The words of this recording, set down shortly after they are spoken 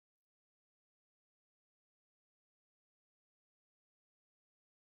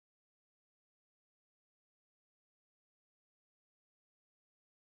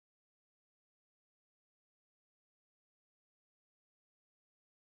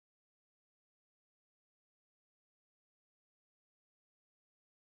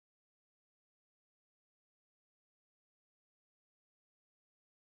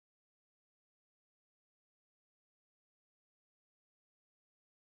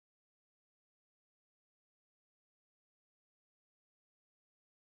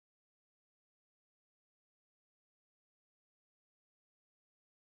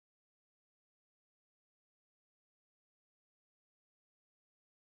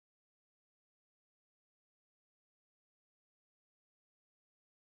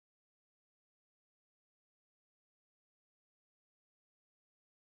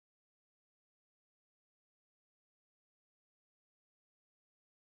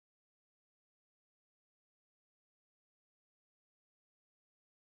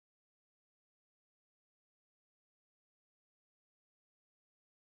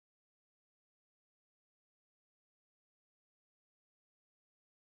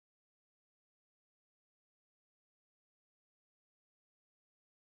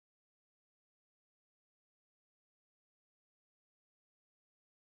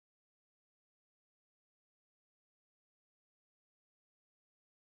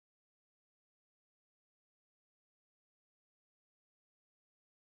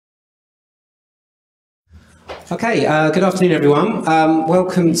Okay, good afternoon everyone.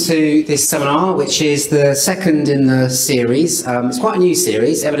 Welcome to this seminar, which is the second in the series. It's quite a new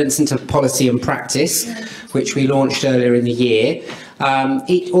series, Evidence into Policy and Practice, which we launched earlier in the year.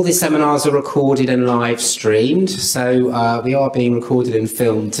 All these seminars are recorded and live streamed, so we are being recorded and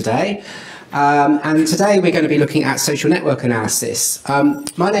filmed today. And today we're going to be looking at social network analysis.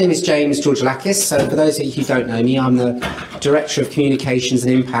 My name is Georgalakis, so for those of you who don't know me, I'm the Director of Communications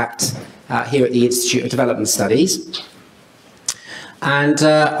and Impact here at the Institute of Development Studies. And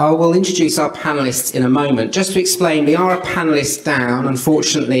I will introduce our panellists in a moment. Just to explain, we are a panellist down.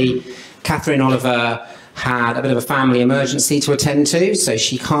 Unfortunately, Catherine Oliver had a bit of a family emergency to attend to, so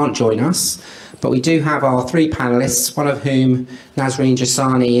she can't join us. But we do have our three panellists, one of whom, Nasreen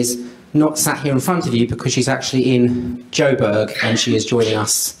Jessani, is not sat here in front of you because she's actually in Joburg and she is joining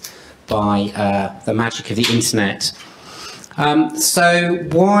us by the magic of the internet. So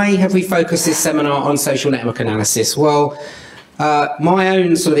why have we focused this seminar on social network analysis? Well, my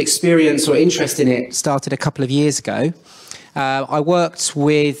own sort of experience or interest in it started a couple of years ago. I worked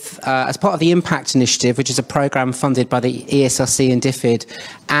with, as part of the Impact Initiative, which is a programme funded by the ESRC and DFID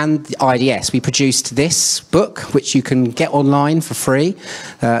and the IDS. We produced this book, which you can get online for free,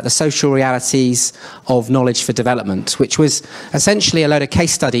 The Social Realities of Knowledge for Development, which was essentially a load of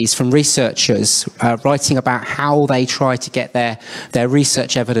case studies from researchers writing about how they try to get their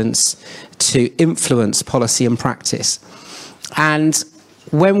research evidence to influence policy and practice. And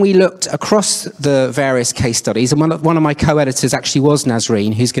when we looked across the various case studies, and one of my co-editors actually was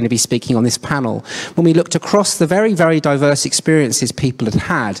Nasreen, who's going to be speaking on this panel, when we looked across the very, very diverse experiences people had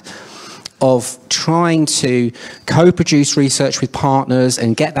had of trying to co-produce research with partners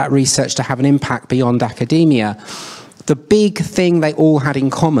and get that research to have an impact beyond academia, the big thing they all had in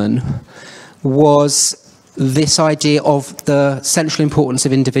common was this idea of the central importance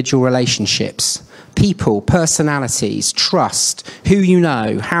of individual relationships. People, personalities, trust, who you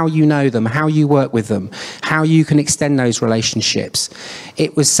know, how you know them, how you work with them, how you can extend those relationships.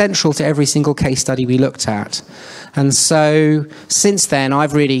 It was central to every single case study we looked at. And so since then,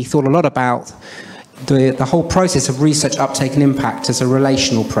 I've really thought a lot about the whole process of research uptake and impact as a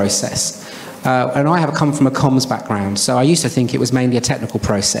relational process. And I have come from a comms background, so I used to think it was mainly a technical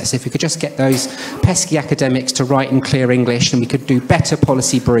process. If we could just get those pesky academics to write in clear English, and we could do better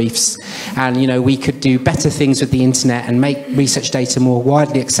policy briefs, and we could do better things with the internet and make research data more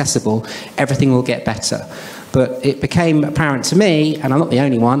widely accessible, everything will get better. But it became apparent to me, and I'm not the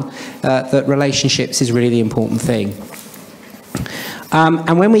only one, that relationships is really the important thing.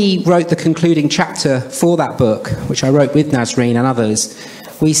 And when we wrote the concluding chapter for that book, which I wrote with Nasreen and others,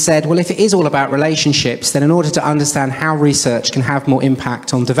 we said, well, if it is all about relationships, then in order to understand how research can have more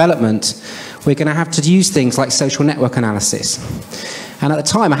impact on development, we're going to have to use things like social network analysis. And at the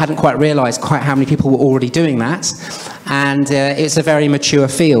time, I hadn't quite realised quite how many people were already doing that, and it's a very mature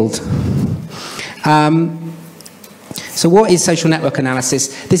field. So what is social network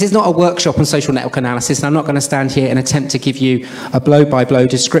analysis? This is not a workshop on social network analysis, and I'm not going to stand here and attempt to give you a blow-by-blow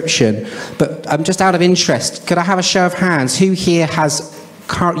description. But just out of interest, could I have a show of hands? Who here has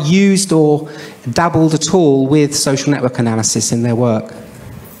used or dabbled at all with social network analysis in their work?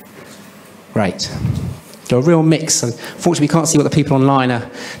 Right. A real mix. Unfortunately, we can't see what the people online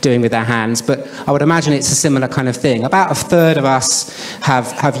are doing with their hands, but I would imagine it's a similar kind of thing. About a third of us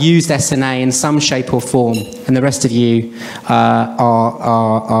have used SNA in some shape or form, and the rest of you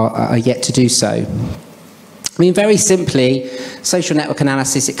are yet to do so. I mean, very simply, social network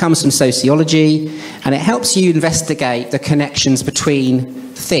analysis, it comes from sociology, and it helps you investigate the connections between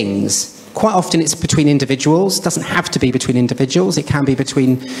things. Quite often it's between individuals. It doesn't have to be between individuals. It can be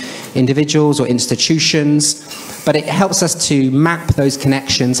between individuals or institutions. But it helps us to map those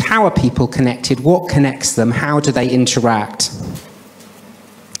connections. How are people connected? What connects them? How do they interact?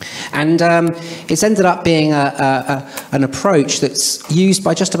 And it's ended up being an approach that's used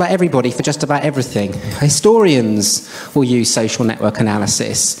by just about everybody for just about everything. Historians will use social network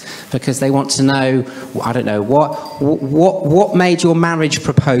analysis because they want to know, I don't know, what made your marriage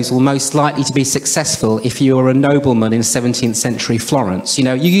proposal most likely to be successful if you were a nobleman in 17th century Florence. You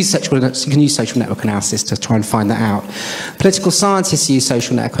can use social network analysis to try and find that out. Political scientists use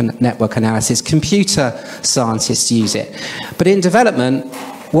social network analysis. Computer scientists use it. But in development,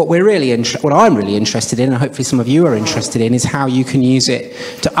 what I'm really interested in, and hopefully some of you are interested in, is how you can use it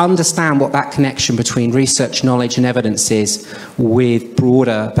to understand what that connection between research, knowledge and evidence is with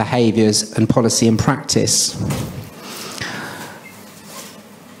broader behaviours and policy and practice.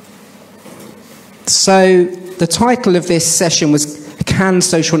 So the title of this session was Can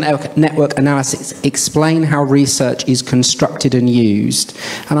social network analysis explain how research is constructed and used?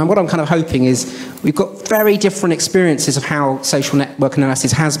 And what I'm kind of hoping is we've got very different experiences of how social network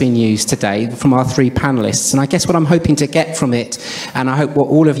analysis has been used today from our three panellists. And I guess what I'm hoping to get from it, and I hope what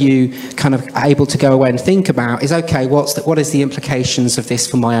all of you kind of are able to go away and think about is, okay, what is the implications of this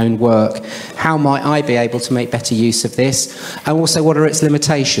for my own work? How might I be able to make better use of this? And also, what are its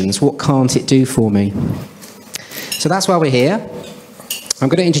limitations? What can't it do for me? So that's why we're here. I'm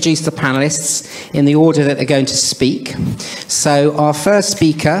going to introduce the panellists in the order that they're going to speak. So our first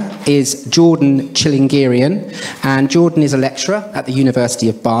speaker is Jordan Tchilingirian, and Jordan is a lecturer at the University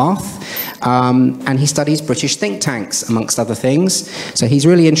of Bath, and he studies British think tanks, amongst other things. So he's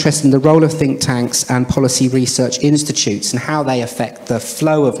really interested in the role of think tanks and policy research institutes and how they affect the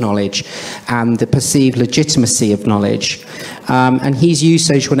flow of knowledge and the perceived legitimacy of knowledge. And he's used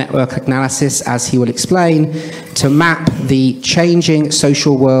social network analysis, as he will explain, to map the changing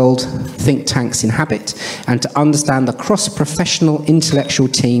social world think tanks inhabit and to understand the cross-professional intellectual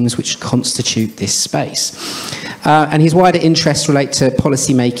teams which constitute this space. And his wider interests relate to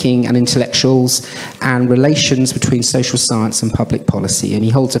policy making and intellectuals and relations between social science and public policy. And he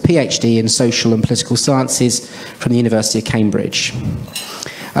holds a PhD in social and political sciences from the University of Cambridge.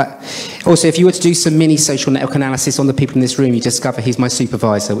 Also, if you were to do some mini social network analysis on the people in this room, you discover he's my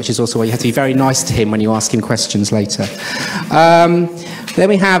supervisor, which is also why you have to be very nice to him when you ask him questions later. Then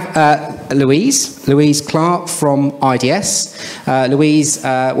we have Louise Clark from IDS. Louise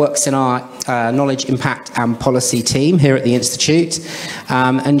works in our knowledge, impact and policy team here at the Institute,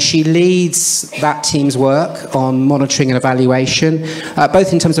 and she leads that team's work on monitoring and evaluation,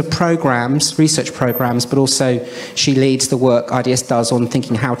 both in terms of programs, research programs, but also she leads the work IDS does on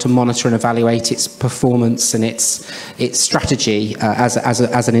thinking how to monitor and evaluate its performance and its strategy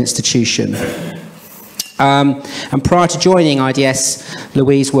as an institution. And prior to joining IDS,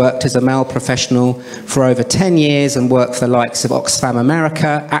 Louise worked as a male professional for over 10 years and worked for the likes of Oxfam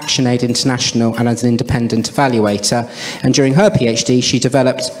America, ActionAid International, and as an independent evaluator. And during her PhD, she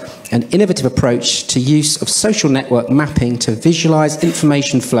developed an innovative approach to use of social network mapping to visualize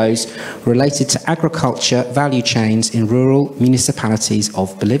information flows related to agriculture value chains in rural municipalities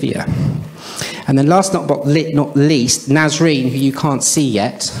of Bolivia. And then last not least, Nasreen, who you can't see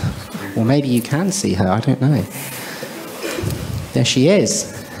yet. Or maybe you can see her, I don't know. There she is.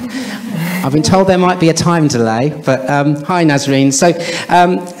 I've been told there might be a time delay, but hi Nasreen. So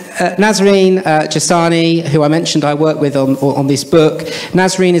Nasreen Jessani, who I mentioned I work with on this book.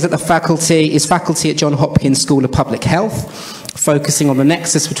 Nasreen is faculty at Johns Hopkins School of Public Health, focusing on the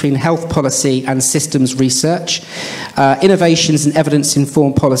nexus between health policy and systems research, innovations in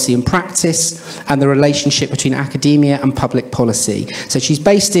evidence-informed policy and practice, and the relationship between academia and public policy. So she's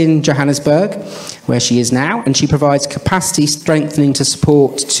based in Johannesburg, where she is now, and she provides capacity strengthening to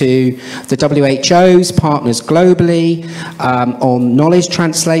support to the WHO's partners globally on knowledge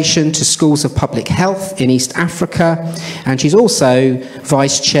translation to schools of public health in East Africa, and she's also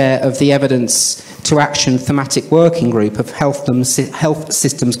vice chair of the Evidence to Action thematic working group of Health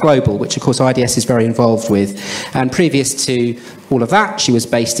Systems Global, which of course IDS is very involved with. And previous to all of that, she was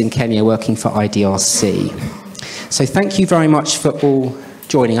based in Kenya working for IDRC. So thank you very much for all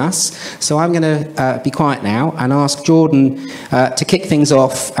joining us. So I'm going to be quiet now and ask Jordan to kick things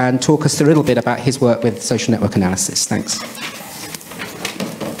off and talk us through a little bit about his work with social network analysis. Thanks.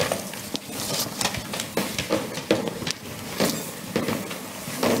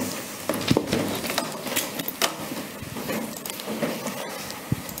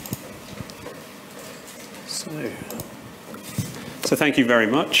 So thank you very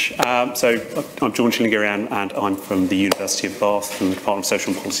much. So I'm Jordan Tchilingirian, and I'm from the University of Bath, from the Department of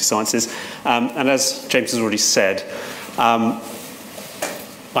Social and Policy Sciences. And as James has already said, I'm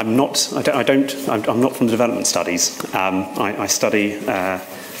not from the development studies. I study,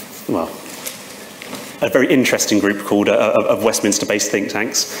 a very interesting group called of Westminster-based think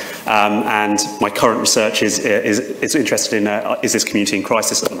tanks, and my current research is interested in is this community in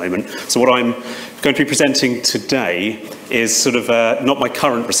crisis at the moment. So what I'm going to be presenting today is sort of not my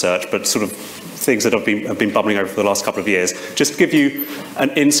current research, but sort of things that have been bubbling over for the last couple of years. Just to give you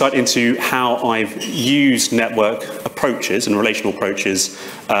an insight into how I've used network approaches and relational approaches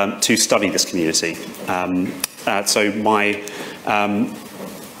to study this community. So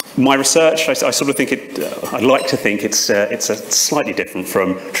my research, I sort of think I like to think it's slightly different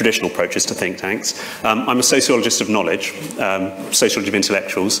from traditional approaches to think tanks. I'm a sociologist of knowledge, sociology of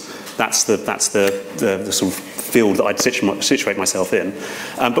intellectuals. That's the sort of field that I'd situate myself in.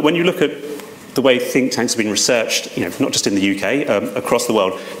 But when you look at the way think tanks have been researched, not just in the UK, across the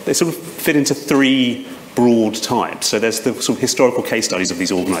world, they sort of fit into three broad types. So there's the sort of historical case studies of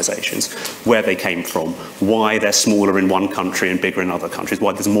these organisations, where they came from, why they're smaller in one country and bigger in other countries,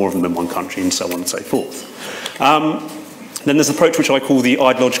 why there's more of them in one country, and so on and so forth. Then there's an approach which I call the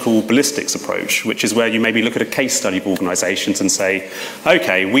ideological ballistics approach, which is where you maybe look at a case study of organisations and say,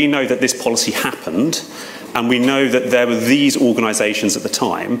 okay, we know that this policy happened, and we know that there were these organisations at the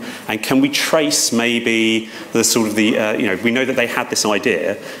time, and can we trace maybe the sort of the, we know that they had this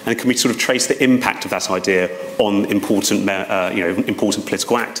idea, and can we sort of trace the impact of that idea on important, important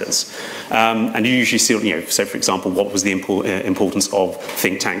political actors? And you usually see, so for example, what was the importance of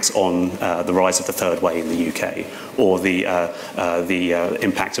think tanks on the rise of the third way in the UK, or the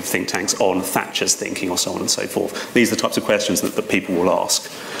impact of think tanks on Thatcher's thinking, or so on and so forth. These are the types of questions that people will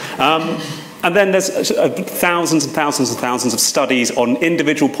ask. And then there's thousands and thousands and thousands of studies on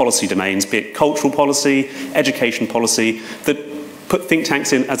individual policy domains, be it cultural policy, education policy, that put think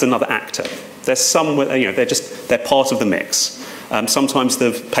tanks in as another actor. They're somewhere, they're part of the mix. Sometimes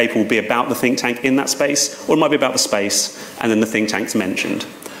the paper will be about the think tank in that space, or it might be about the space, and then the think tank's mentioned.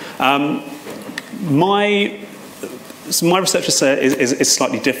 My research is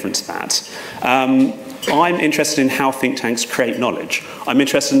slightly different to that. I'm interested in how think tanks create knowledge. I'm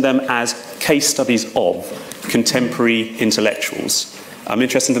interested in them as case studies of contemporary intellectuals. I'm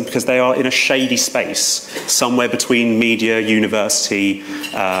interested in them because they are in a shady space, somewhere between media, university,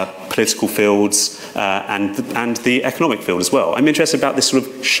 political fields, and the economic field as well. I'm interested about this sort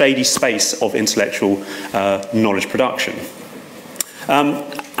of shady space of intellectual knowledge production.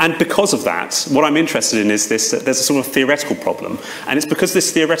 And because of that, what I'm interested in is this, there's a sort of theoretical problem. And it's because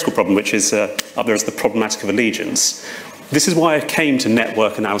this theoretical problem, which is up there as the problematic of allegiance, this is why I came to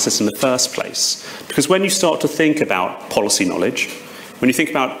network analysis in the first place. Because when you start to think about policy knowledge, when you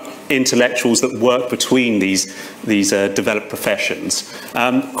think about intellectuals that work between these developed professions,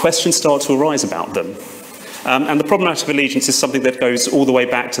 questions start to arise about them. And the problematic of allegiance is something that goes all the way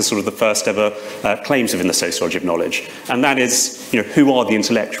back to sort of the first ever claims within the sociology of knowledge. And that is, who are the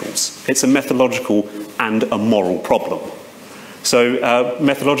intellectuals? It's a methodological and a moral problem. So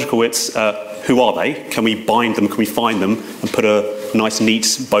methodological, it's who are they? Can we bind them? Can we find them and put a nice,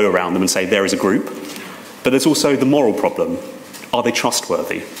 neat bow around them and say there is a group? But there's also the moral problem. Are they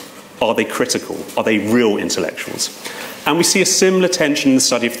trustworthy? Are they critical? Are they real intellectuals? And we see a similar tension in the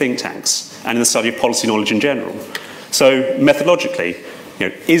study of think tanks and in the study of policy knowledge in general. So methodologically,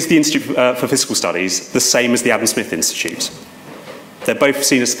 is the Institute for Fiscal Studies the same as the Adam Smith Institute? They're both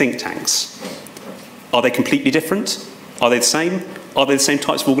seen as think tanks. Are they completely different? Are they the same? Are they the same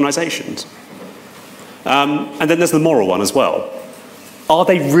types of organisations? And then there's the moral one as well. Are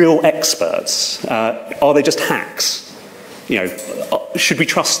they real experts? Are they just hacks? Should we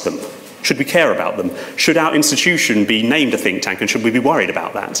trust them? Should we care about them? Should our institution be named a think tank, and should we be worried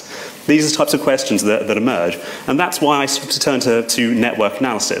about that? These are the types of questions that emerge. And that's why I turn to network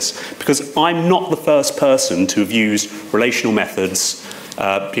analysis, because I'm not the first person to have used relational methods,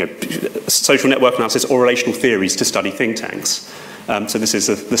 social network analysis or relational theories to study think tanks. So this is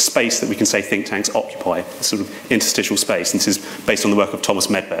the space that we can say think tanks occupy, the sort of interstitial space. And this is based on the work of Thomas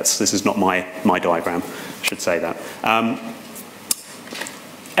Medved's. This is not my diagram, I should say that.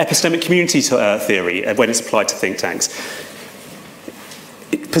 Epistemic community theory, when it's applied to think tanks,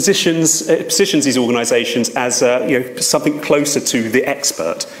 it positions these organisations as something closer to the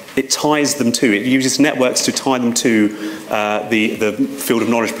expert. It ties them to, it uses networks to tie them to the field of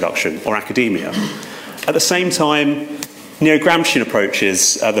knowledge production or academia. At the same time, neo-Gramscian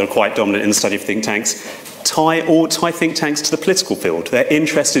approaches that are quite dominant in the study of think tanks tie think tanks to the political field. They're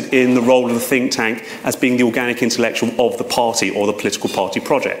interested in the role of the think tank as being the organic intellectual of the party or the political party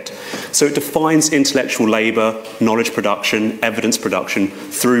project. So it defines intellectual labour, knowledge production, evidence production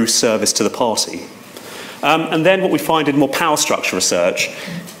through service to the party. And then what we find in more power structure research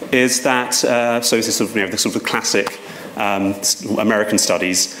is that, so this is sort of, the sort of classic American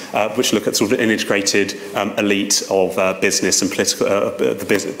studies, which look at sort of an integrated elite of business and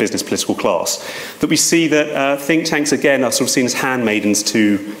the business political class, that we see that think tanks again are sort of seen as handmaidens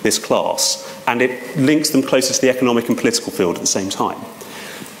to this class, and it links them closer to the economic and political field at the same time.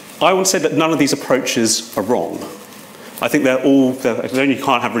 I would say that none of these approaches are wrong. I think you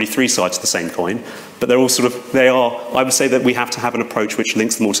can't have really three sides to the same coin, but they're all I would say that we have to have an approach which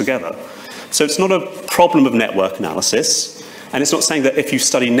links them all together. So it's not a problem of network analysis, and it's not saying that if you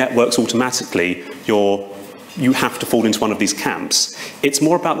study networks automatically, you have to fall into one of these camps. It's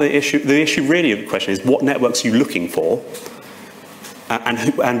more about the issue. The issue really of the question is, what networks are you looking for,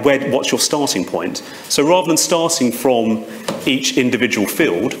 and what's your starting point? So rather than starting from each individual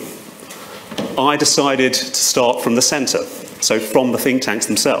field, I decided to start from the centre, so from the think tanks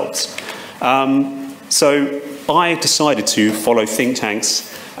themselves. So I decided to follow think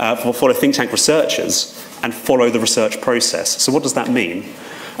tanks, follow think tank researchers and follow the research process. So what does that mean?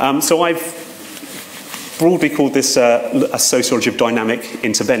 So I've broadly called this a sociology of dynamic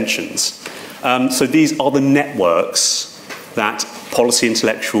interventions. So these are the networks that policy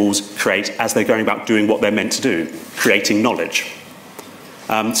intellectuals create as they're going about doing what they're meant to do, creating knowledge.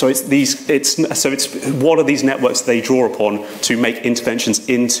 So it's what are these networks they draw upon to make interventions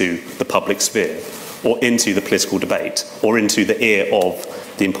into the public sphere, or into the political debate, or into the ear of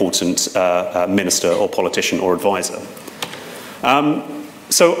the important minister or politician or advisor.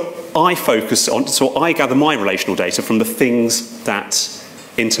 So I gather my relational data from the things that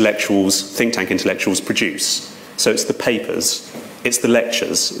think tank intellectuals produce. So it's the papers, it's the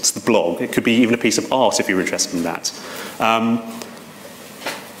lectures, it's the blog, it could be even a piece of art if you're interested in that.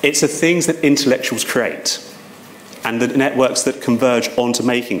 It's the things that intellectuals create and the networks that converge onto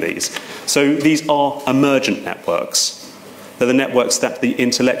making these. So these are emergent networks. They're the networks that the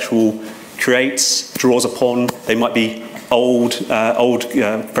intellectual creates, draws upon. They might be old,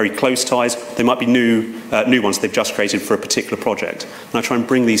 very close ties. They might be new ones they've just created for a particular project. And I try and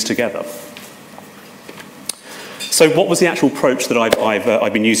bring these together. So what was the actual approach that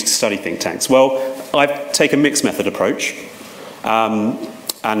I've been using to study think tanks? Well, I've taken a mixed method approach.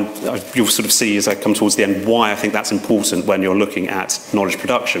 And you'll sort of see as I come towards the end why I think that's important when you're looking at knowledge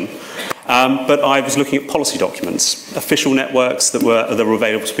production. But I was looking at policy documents, official networks that were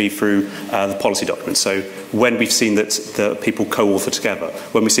available to me through the policy documents. So when we've seen that the people co-author together,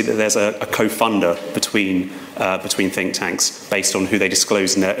 when we see that there's a co-funder between think tanks based on who they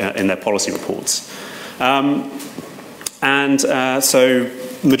disclose in their policy reports. So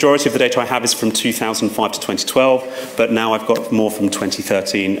the majority of the data I have is from 2005 to 2012, but now I've got more from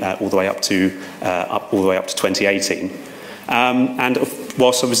 2013 all the way up to 2018. And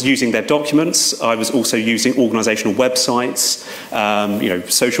whilst I was using their documents, I was also using organisational websites,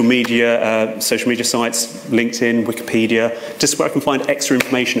 social media sites, LinkedIn, Wikipedia, just where I can find extra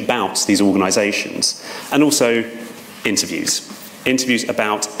information about these organisations, and also interviews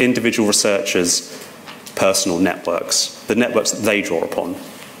about individual researchers' personal networks, the networks that they draw upon,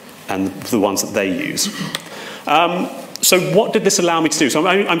 and the ones that they use. So what did this allow me to do? So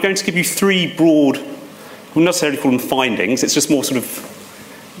I'm going to give you three broad, I wouldn't necessarily call them findings, it's just more sort of,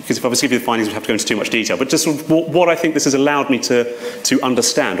 because if I was to give you the findings, we'd have to go into too much detail, but just sort of what I think this has allowed me to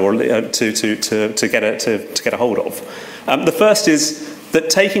understand, or to get a hold of. The first is that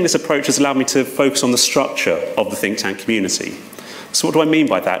taking this approach has allowed me to focus on the structure of the think tank community. So what do I mean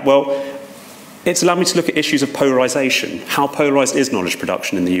by that? Well, it's allowed me to look at issues of polarisation. How polarised is knowledge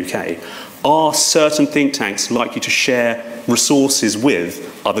production in the UK? Are certain think tanks likely to share resources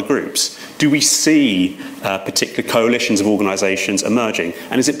with other groups? Do we see particular coalitions of organisations emerging?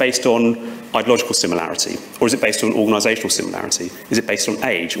 And is it based on ideological similarity? Or is it based on organisational similarity? Is it based on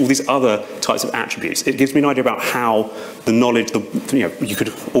age? All these other types of attributes. It gives me an idea about how the knowledge, you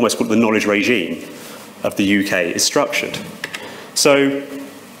could almost call it the knowledge regime of the UK is structured. So,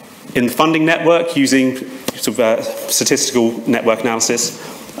 in the funding network, using sort of statistical network analysis,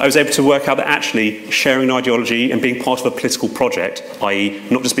 I was able to work out that actually sharing an ideology and being part of a political project, i.e.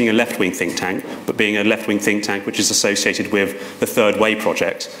 not just being a left-wing think tank, but being a left-wing think tank which is associated with the Third Way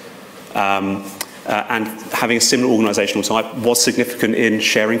project, and having a similar organisational type was significant in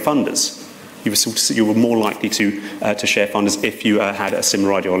sharing funders. You were more likely to share funders if you had a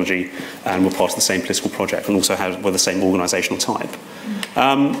similar ideology and were part of the same political project and also were the same organisational type.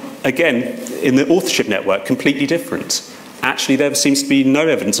 Again, in the authorship network, completely different. Actually, there seems to be no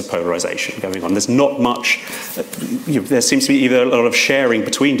evidence of polarisation going on. There's not much. There seems to be either a lot of sharing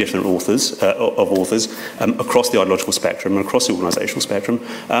between different authors across the ideological spectrum and across the organisational spectrum,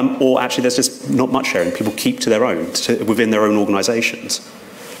 or actually there's just not much sharing. People keep to their own, within their own organisations.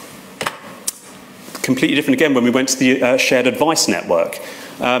 Completely different again when we went to the shared advice network.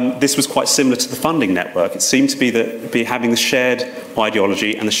 This was quite similar to the funding network. It seemed to be that having the shared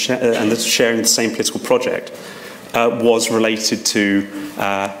ideology and the sharing of the same political project was related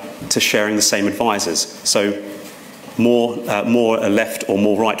to sharing the same advisors. So more left or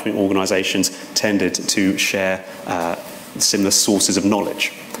more right-wing organisations tended to share similar sources of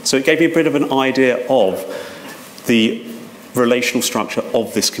knowledge. So it gave me a bit of an idea of the relational structure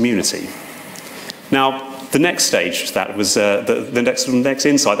of this community. Now, the next stage that was the next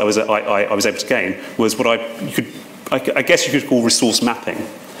insight that I was able to gain was what I guess you could call resource mapping.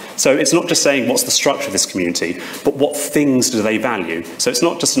 So it's not just saying what's the structure of this community, but what things do they value. So it's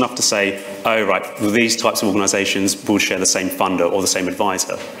not just enough to say, oh right, well, these types of organisations will share the same funder or the same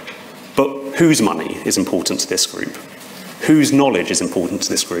advisor. But whose money is important to this group? whose knowledge is important to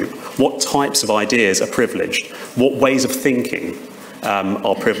this group, what types of ideas are privileged, what ways of thinking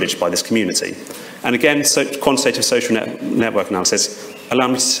are privileged by this community. And again, quantitative social network analysis allowed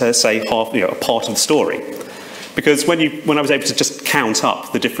me to say a part of the story. Because when I was able to just count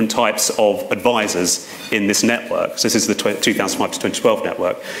up the different types of advisors in this network, so this is the 2005 to 2012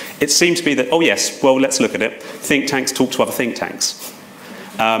 network, it seemed to be that, oh yes, well, let's look at it. Think tanks talk to other think tanks.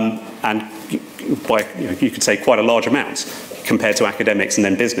 And by, you could say, quite a large amount compared to academics and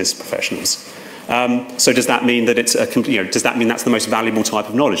then business professionals. So does that mean that does that mean that's the most valuable type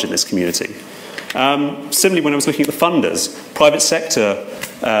of knowledge in this community? Similarly, when I was looking at the funders, private sector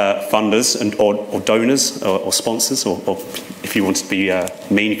funders or donors or sponsors, or if you want to be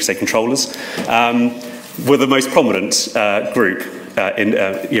mean, you could say controllers, were the most prominent group.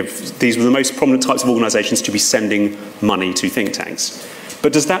 These were the most prominent types of organisations to be sending money to think tanks.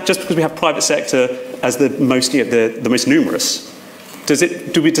 But does that, just because we have private sector as the most numerous, does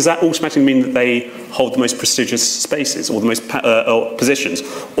that automatically mean that they hold the most prestigious spaces or the most positions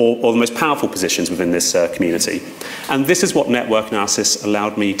or the most powerful positions within this community? And this is what network analysis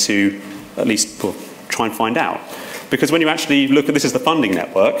allowed me to at least try and find out. Because when you actually look at this as the funding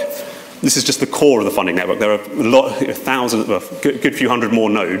network, this is just the core of the funding network. There are a good few hundred more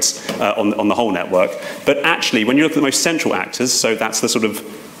nodes on the whole network. But actually, when you look at the most central actors, so that's the sort of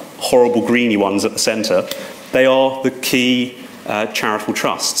horrible greeny ones at the centre, they are the key charitable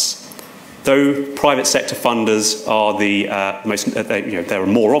trusts. Though private sector funders are there are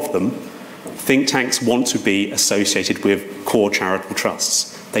more of them, think tanks want to be associated with core charitable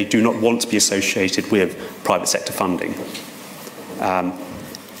trusts. They do not want to be associated with private sector funding.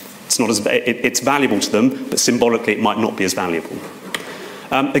 It's valuable to them, but symbolically it might not be as valuable.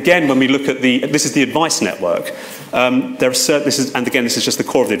 Again, when we look at this is the advice network. There are certain, and again, this is just the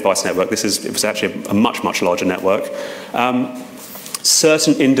core of the advice network. It was actually a much, much larger network.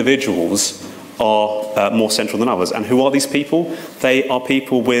 Certain individuals are more central than others. And who are these people? They are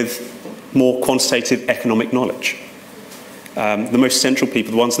people with more quantitative economic knowledge. The most central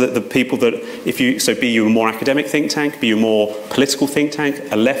people, the people that, be you a more academic think tank, be you a more political think tank,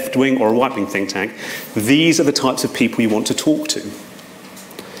 a left-wing or a right-wing think tank, these are the types of people you want to talk to.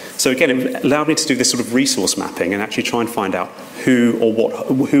 So again, it allowed me to do this sort of resource mapping and actually try and find out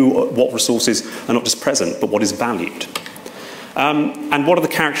what resources are not just present, but what is valued. And what are the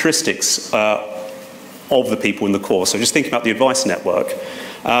characteristics of the people in the core? So just thinking about the advice network.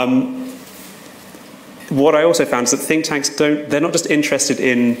 What I also found is that think tanks they're not just interested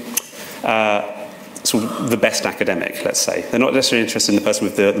in sort of the best academic, let's say. They're not necessarily interested in the person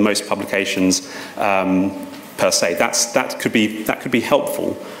with the most publications per se. That could be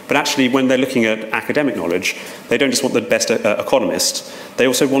helpful. But actually, when they're looking at academic knowledge, they don't just want the best economist. They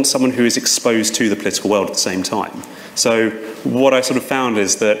also want someone who is exposed to the political world at the same time. So what I sort of found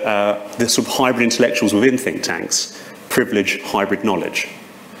is that the sort of hybrid intellectuals within think tanks privilege hybrid knowledge.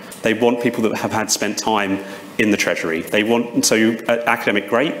 They want people that have spent time in the Treasury. They want, academic,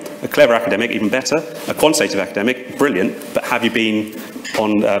 great, a clever academic, even better, a quantitative academic, brilliant, but have you been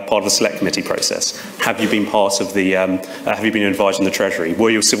on part of the select committee process? Have you been part of the, have you been advised in the Treasury? Were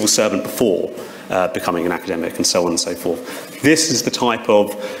you a civil servant before becoming an academic, and so on and so forth? This is the type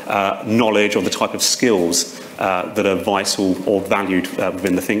of knowledge or the type of skills that are vital or valued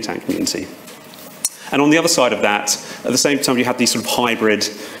within the think tank community. And on the other side of that, at the same time you had these sort of hybrid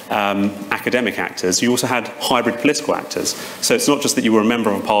academic actors, you also had hybrid political actors. So it's not just that you were a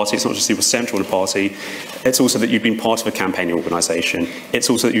member of a party, it's not just that you were central in a party, it's also that you'd been part of a campaigning organisation, it's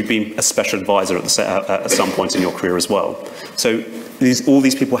also that you'd been a special advisor at some point in your career as well. So all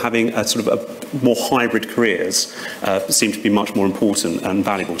these people having a sort of a more hybrid careers seem to be much more important and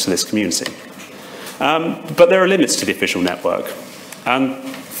valuable to this community. But there are limits to the official network.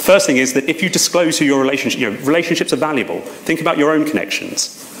 First thing is that if you disclose who your relationships are valuable. Think about your own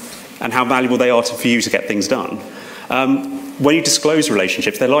connections and how valuable they are for you to get things done. When you disclose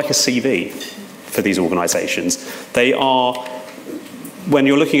relationships, they're like a CV for these organisations. They are, when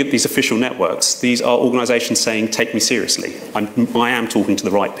you're looking at these official networks, these are organisations saying, take me seriously. I am talking to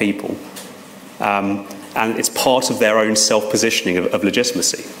the right people. And it's part of their own self-positioning of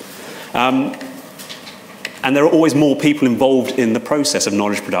legitimacy. And there are always more people involved in the process of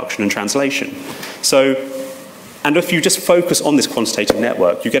knowledge production and translation. So, and if you just focus on this quantitative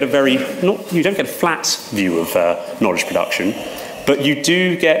network, you get you don't get a flat view of knowledge production, but you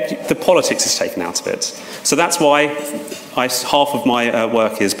do get, the politics is taken out of it. So that's why half of my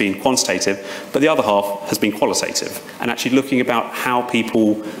work has been quantitative, but the other half has been qualitative, and actually looking about how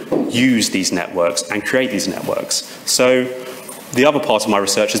people use these networks and create these networks. So the other part of my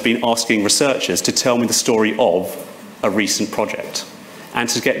research has been asking researchers to tell me the story of a recent project, and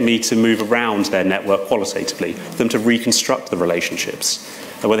to get me to move around their network qualitatively, for them to reconstruct the relationships,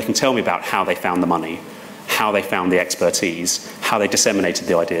 where they can tell me about how they found the money, how they found the expertise, how they disseminated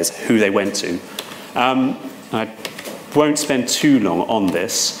the ideas, who they went to. I won't spend too long on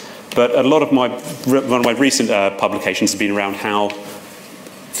this, but one of my recent publications has been around how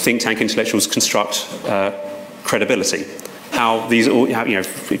think tank intellectuals construct credibility. How these,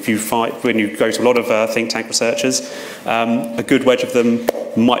 if you find, when you go to a lot of think tank researchers, a good wedge of them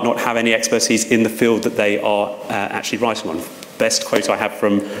might not have any expertise in the field that they are actually writing on. Best quote I have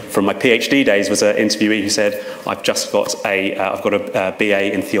from my PhD days was an interviewee who said, I've got a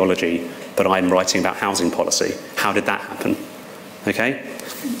BA in theology, but I'm writing about housing policy. How did that happen? Okay?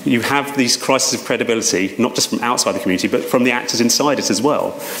 You have these crises of credibility, not just from outside the community, but from the actors inside it as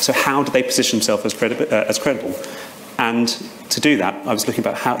well. So how do they position themselves as credible? And to do that, I was looking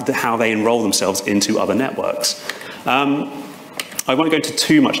about how they enroll themselves into other networks. I won't go into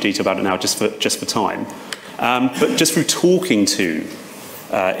too much detail about it now, just for time. But just through talking to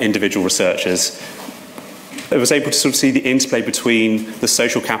individual researchers, I was able to sort of see the interplay between the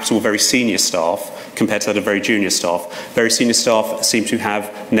social capital of very senior staff compared to that of very junior staff. Very senior staff seem to have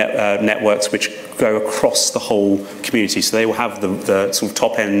networks which go across the whole community. So they will have the sort of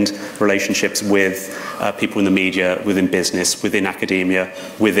top-end relationships with people in the media, within business, within academia,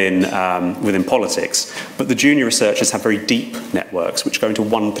 within politics. But the junior researchers have very deep networks which go into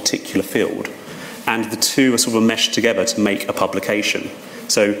one particular field. And the two are sort of meshed together to make a publication.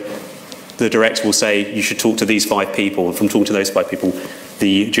 So the director will say, you should talk to these 5 people, and from talking to those 5 people,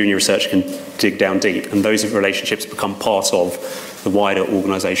 the junior researcher can dig down deep, and those relationships become part of the wider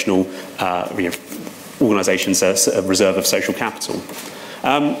organisational, organisation's reserve of social capital.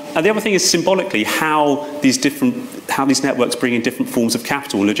 And the other thing is symbolically how these networks bring in different forms of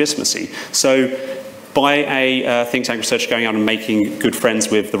capital and legitimacy. So by a think tank researcher going out and making good friends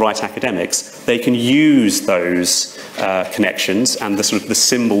with the right academics, they can use those connections and the sort of the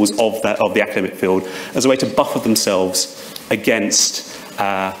symbols of the academic field as a way to buffer themselves against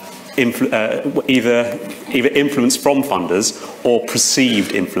either influence from funders or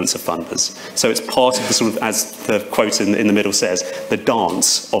perceived influence of funders. So it's part of the sort of, as the quote in the middle says, the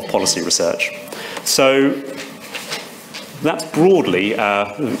dance of policy research. So that's broadly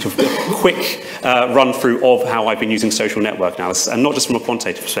a quick run-through of how I've been using social network analysis, and not just from a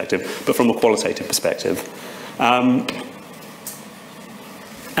quantitative perspective, but from a qualitative perspective. And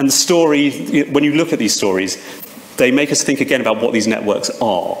the story, when you look at these stories, they make us think again about what these networks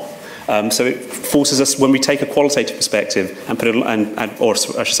are. So it forces us, when we take a qualitative perspective and put it, or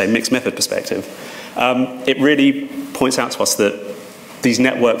I should say mixed method perspective, it really points out to us that these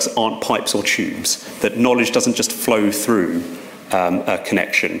networks aren't pipes or tubes, that knowledge doesn't just flow through a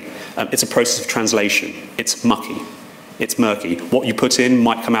connection. It's a process of translation. It's mucky. It's murky. What you put in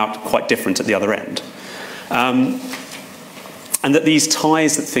might come out quite different at the other end. And that these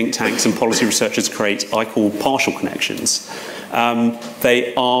ties that think tanks and policy researchers create, I call partial connections.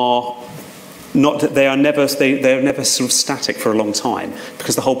 They are never sort of static for a long time,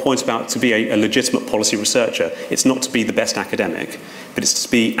 because the whole point about to be a legitimate policy researcher, it's not to be the best academic, but it's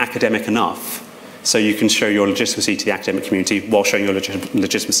to be academic enough so you can show your legitimacy to the academic community while showing your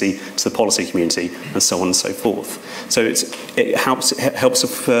legitimacy to the policy community, and so on and so forth. So it helps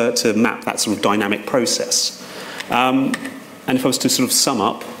to map that sort of dynamic process. And if I was to sort of sum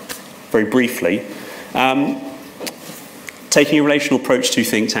up very briefly, taking a relational approach to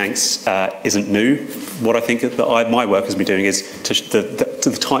think tanks isn't new. What I think that my work has been doing is to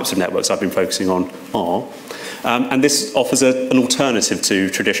the types of networks I've been focusing on are. And this offers an alternative to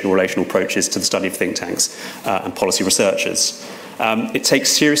traditional relational approaches to the study of think tanks and policy researchers. It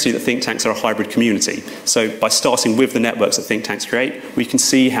takes seriously that think tanks are a hybrid community. So by starting with the networks that think tanks create, we can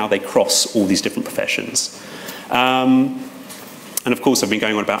see how they cross all these different professions. And of course, I've been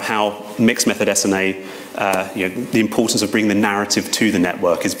going on about how mixed method S&A, the importance of bringing the narrative to the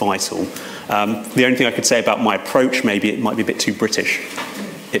network is vital. The only thing I could say about my approach, maybe it might be a bit too British.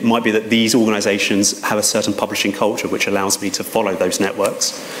 It might be that these organisations have a certain publishing culture which allows me to follow those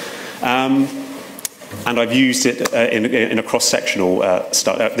networks. And I've used it in a cross-sectional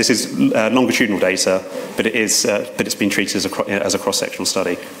study. This is longitudinal data, but it's been treated as a cross-sectional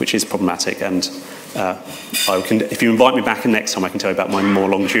study, which is problematic. And if you invite me back next time, I can tell you about my more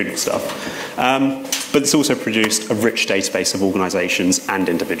longitudinal stuff. But it's also produced a rich database of organisations and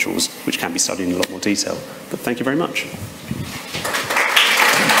individuals, which can be studied in a lot more detail. But thank you very much.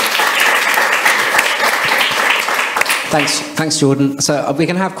 Thanks, Jordan. So we're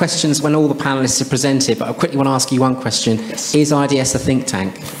going to have questions when all the panellists are presented, but I quickly want to ask you one question. Yes. Is IDS a think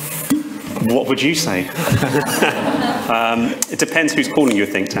tank? What would you say? It depends who's calling you a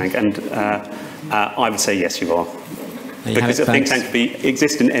think tank, and I would say yes, you are. Because a think tank could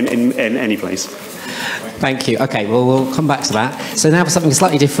exist in any place. Thank you. Okay, well, we'll come back to that. So now for something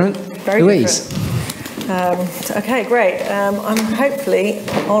slightly different. Very Louise. different. Okay, great. I'm hopefully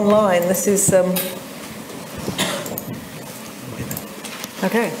online. This is...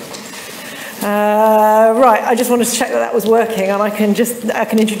 Okay. Right, I just wanted to check that that was working, and I can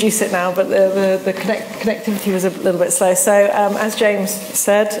introduce it now, but the connectivity was a little bit slow. So, as James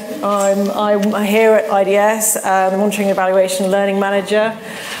said, I'm here at IDS, the Monitoring Evaluation Learning Manager.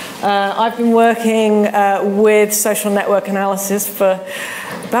 I've been working with social network analysis for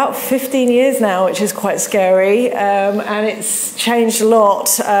about 15 years now, which is quite scary, and it's changed a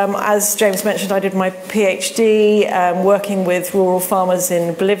lot. As James mentioned, I did my PhD working with rural farmers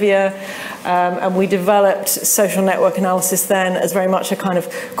in Bolivia, and we developed social network analysis then as very much a kind of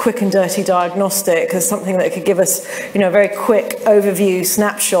quick and dirty diagnostic, as something that could give us, a very quick overview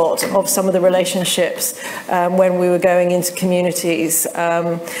snapshot of some of the relationships when we were going into communities.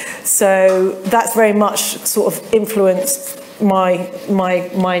 So that's very much sort of influenced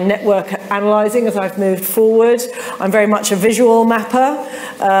my network analysing as I've moved forward. I'm very much a visual mapper,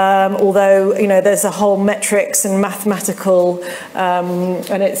 although there's a whole metrics and mathematical,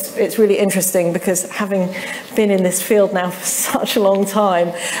 and it's really interesting because having been in this field now for such a long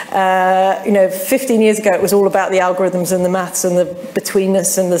time, 15 years ago it was all about the algorithms and the maths and the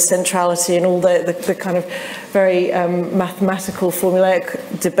betweenness and the centrality and all the kind of very mathematical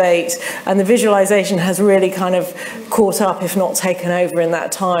formulaic debate, and the visualization has really kind of caught up, if not taken over, in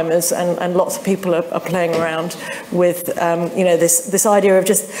that time, and lots of people are playing around with this idea of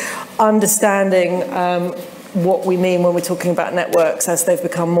just understanding what we mean when we're talking about networks as they've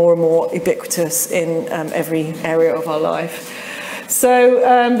become more and more ubiquitous in every area of our life. So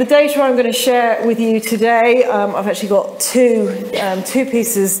the data I'm going to share with you today, I've actually got two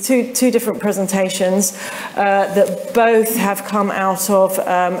pieces, two different presentations that both have come out of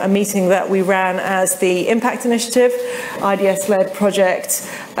a meeting that we ran as the Impact Initiative, IDS-led project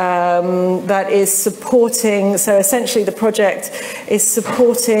that is supporting, so essentially the project is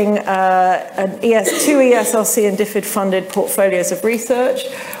supporting two ESRC and DFID funded portfolios of research.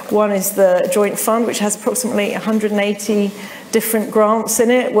 One is the Joint Fund, which has approximately 180 different grants in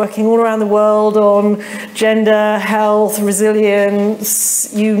it, working all around the world on gender, health,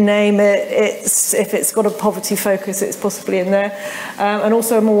 resilience, you name it. If it's got a poverty focus, it's possibly in there. And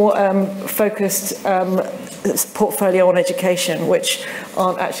also a more focused portfolio on education, which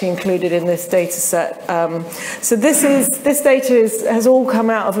aren't actually included in this data set. So this data has all come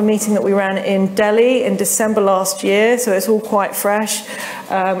out of a meeting that we ran in Delhi in December last year, so it's all quite fresh,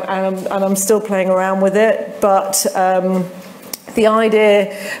 and I'm still playing around with it, but the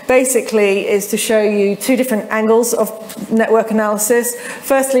idea basically is to show you two different angles of network analysis.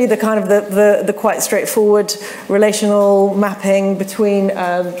 Firstly, the kind of the quite straightforward relational mapping between,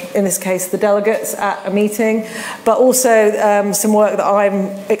 in this case, the delegates at a meeting, but also some work that I'm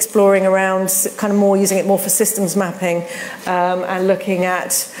exploring around kind of more using it more for systems mapping and looking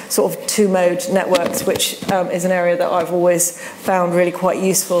at sort of two-mode networks, which is an area that I've always found really quite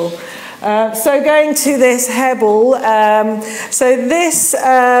useful. So going to this hairball, so this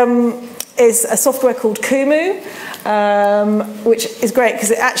is a software called Kumu, which is great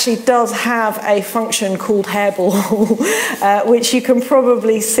because it actually does have a function called hairball, which you can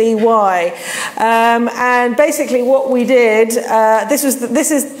probably see why. And basically, what we did, these are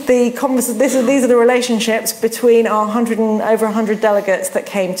the relationships between our over 100 delegates that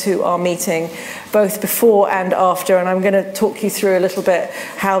came to our meeting, both before and after. And I'm going to talk you through a little bit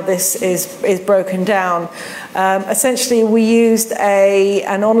how this is broken down. Essentially, we used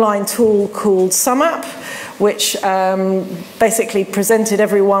an online tool called SumUp, which basically presented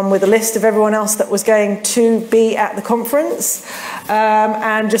everyone with a list of everyone else that was going to be at the conference.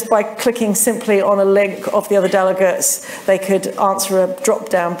 And just by clicking simply on a link of the other delegates, they could answer a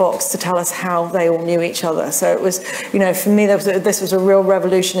drop-down box to tell us how they all knew each other. So it was, for me, this was a real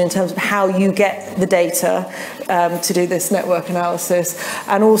revolution in terms of how you get the data to do this network analysis.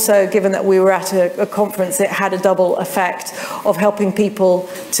 And also, given that we were at a conference, it had a double effect of helping people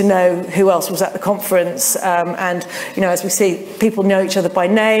to know who else was at the conference. And, as we see, people know each other by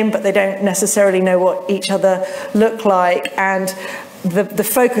name, but they don't necessarily know what each other look like. And the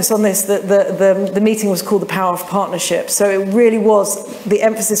focus on this, the meeting was called the Power of Partnership. So it really was, the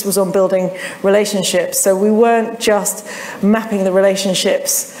emphasis was on building relationships. So we weren't just mapping the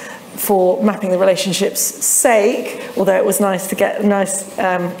relationships for mapping the relationships' sake, although it was nice to get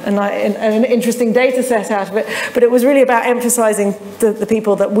an interesting data set out of it, but it was really about emphasising the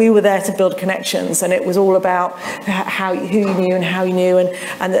people that we were there to build connections, and it was all about who you knew and how you knew,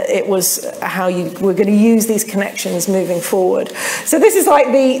 and that it was how you were going to use these connections moving forward. So this is like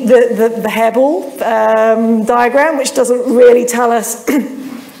the hairball diagram, which doesn't really tell us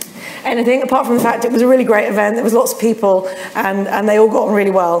anything, apart from the fact it was a really great event. There was lots of people, and they all got on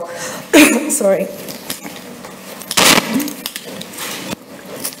really well. Sorry.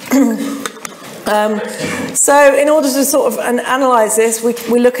 So in order to sort of analyse this,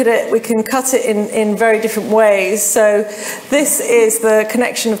 we look at it, we can cut it in very different ways. So this is the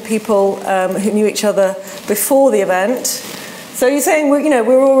connection of people who knew each other before the event. So you're saying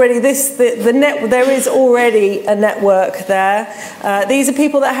we're already there is already a network there. These are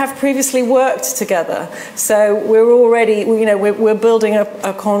people that have previously worked together. So we're already we're building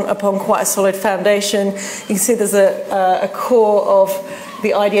upon quite a solid foundation. You can see there's a core of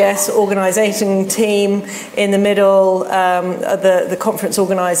the IDS organising team in the middle, the conference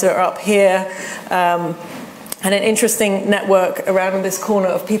organiser up here. And an interesting network around this corner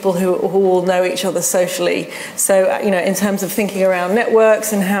of people who all know each other socially. So, in terms of thinking around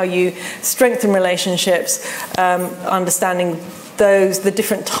networks and how you strengthen relationships, understanding the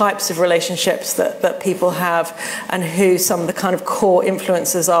different types of relationships that people have, and who some of the kind of core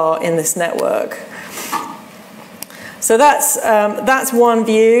influencers are in this network. So that's one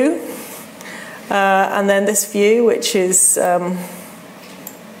view, and then this view, which is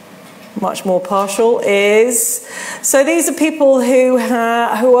much more partial, is, so these are people who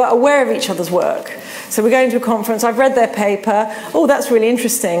are aware of each other's work. So we're going to a conference, I've read their paper, oh, that's really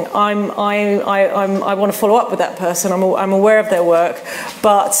interesting, I want to follow up with that person, I'm aware of their work,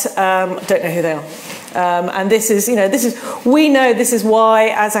 but don't know who they are. And this is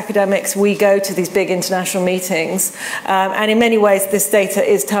why, as academics, we go to these big international meetings. And in many ways, this data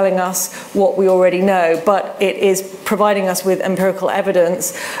is telling us what we already know, but it is providing us with empirical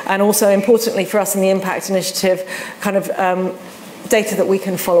evidence, and also, importantly for us in the Impact Initiative, kind of data that we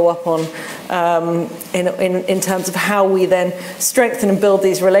can follow up on in terms of how we then strengthen and build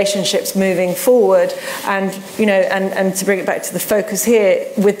these relationships moving forward, and and to bring it back to the focus here,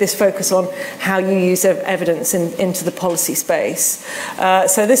 with this focus on how you use evidence into the policy space.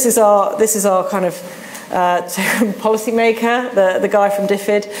 So this is our kind of policymaker, the guy from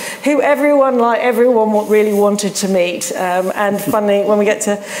DFID, who everyone really wanted to meet. And funnily, when we get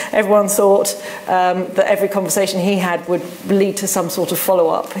to, everyone thought that every conversation he had would lead to some sort of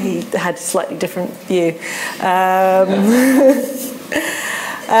follow-up. He had a slightly different view.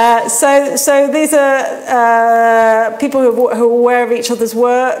 So these are people who are aware of each other's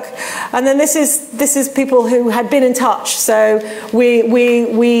work, and then this is people who had been in touch. So we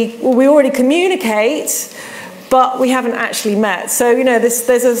already communicate, but we haven't actually met. So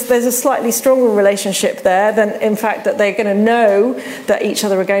there's a slightly stronger relationship there than, in fact, that they're going to know that each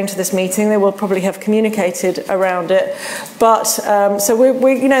other are going to this meeting. They will probably have communicated around it, but so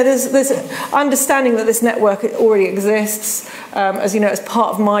there's understanding that this network already exists. As as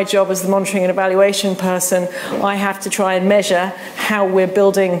part of my job as the monitoring and evaluation person, I have to try and measure how we're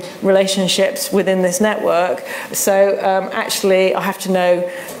building relationships within this network. So actually, I have to know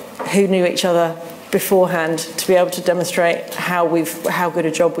who knew each other beforehand to be able to demonstrate how good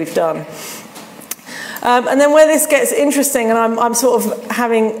a job we've done. And then where this gets interesting, and I'm sort of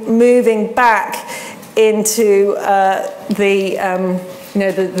moving back into the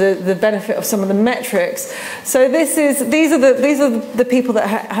benefit of some of the metrics. So these are the people that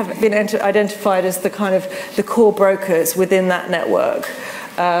have been identified as the kind of the core brokers within that network.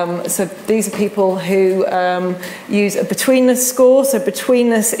 So these are people who use a betweenness score. So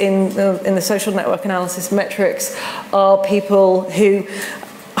betweenness in the social network analysis metrics are people who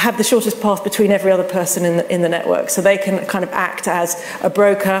have the shortest path between every other person in the network. So they can kind of act as a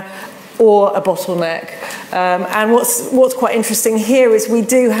broker or a bottleneck. And what's quite interesting here is we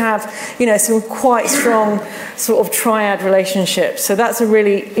do have, some quite strong sort of triad relationships. So that's a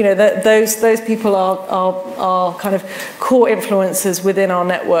really, those people are kind of core influencers within our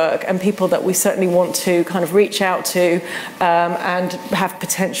network, and people that we certainly want to kind of reach out to and have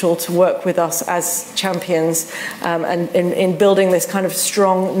potential to work with us as champions, and in building this kind of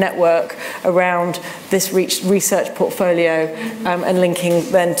strong network around this research portfolio, and linking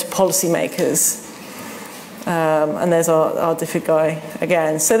then to policymakers. And there's our DFID guy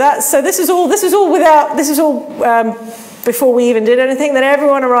again. So this is all before we even did anything. Then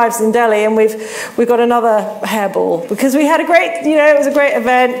everyone arrives in Delhi, and we've got another hairball, because we had a great, it was a great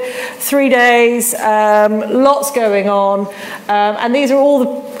event, 3 days, lots going on, and these are all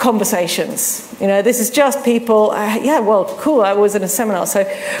the conversations. You know, this is just people, yeah, well, cool, I was in a seminar. So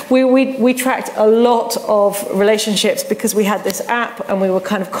we tracked a lot of relationships because we had this app and we were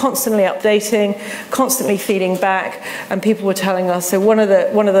kind of constantly updating, constantly feeding back, and people were telling us. So one of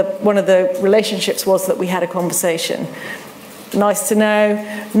the relationships was that we had a conversation. Nice to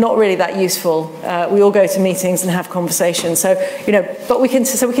know, not really that useful. We all go to meetings and have conversations. So, you know, but we can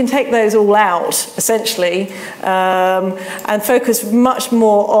take those all out, essentially, and focus much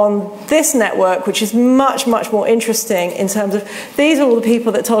more on this network, which is much, much more interesting in terms of these are all the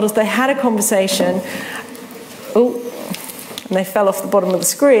people that told us they had a conversation. Oh, and they fell off the bottom of the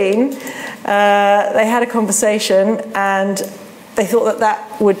screen. They had a conversation and they thought that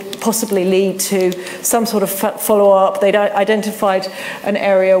that would possibly lead to some sort of follow-up. They'd identified an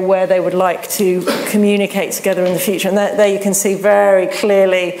area where they would like to communicate together in the future. And there you can see very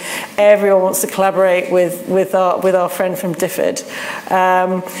clearly everyone wants to collaborate with our friend from DFID.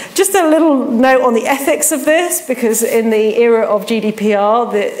 Just a little note on the ethics of this, because in the era of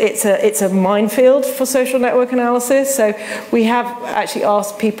GDPR, it's a minefield for social network analysis. So we have actually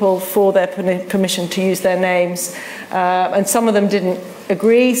asked people for their permission to use their names. And some of them didn't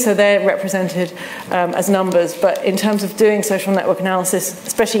agree, so they're represented as numbers. But in terms of doing social network analysis,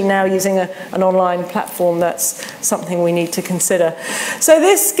 especially now using an online platform, that's something we need to consider. So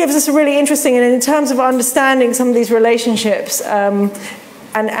this gives us a really interesting, and in terms of understanding some of these relationships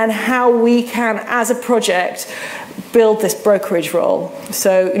and how we can, as a project, build this brokerage role.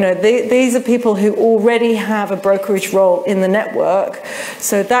 So, you know, these are people who already have a brokerage role in the network.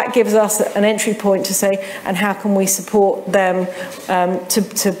 So that gives us an entry point to say, and how can we support them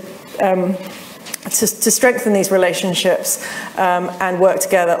to strengthen these relationships and work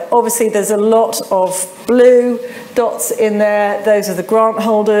together. Obviously, there's a lot of blue dots in there. Those are the grant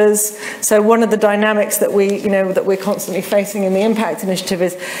holders. So one of the dynamics that we're constantly facing in the Impact Initiative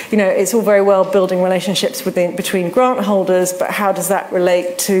is, you know, it's all very well building relationships between grant holders, but how does that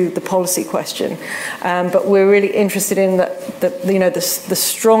relate to the policy question? But we're really interested in the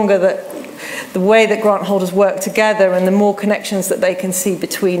stronger that the way that grant holders work together and the more connections that they can see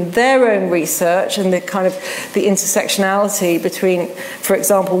between their own research and the kind of the intersectionality between, for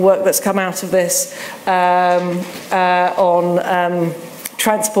example, work that's come out of this on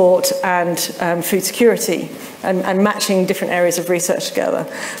transport and food security and matching different areas of research together.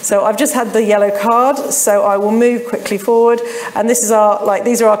 So I've just had the yellow card, so I will move quickly forward. And this is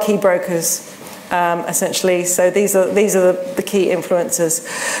these are our key brokers. Essentially, so these are the key influencers.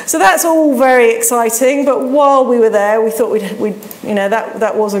 So that's all very exciting. But while we were there, we thought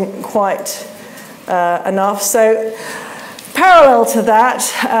that wasn't quite enough. So parallel to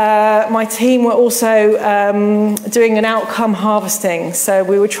that, my team were also doing an outcome harvesting. So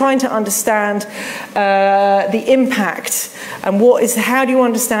we were trying to understand the impact and how do you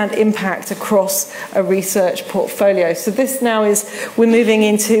understand impact across a research portfolio. So this now we're moving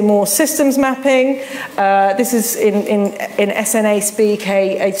into more systems mapping. This is in SNA speak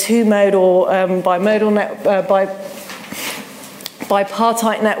a two-mode or bimodal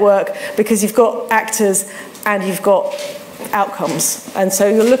bipartite network, because you've got actors and you've got outcomes. And so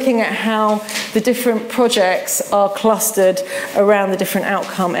you're looking at how the different projects are clustered around the different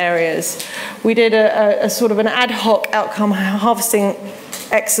outcome areas. We did a sort of an ad hoc outcome harvesting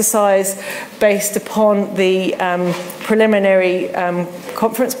exercise based upon the preliminary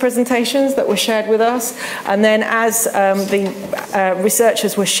conference presentations that were shared with us. And then as the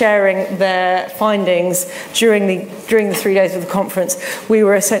researchers were sharing their findings during the 3 days of the conference, we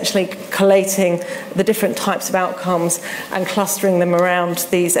were essentially collating the different types of outcomes and clustering them around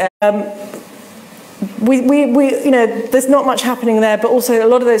these. There's not much happening there, but also a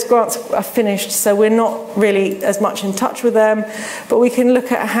lot of those grants are finished, so we're not really as much in touch with them. But we can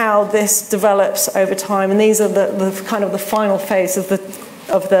look at how this develops over time, and these are the kind of the final phase of the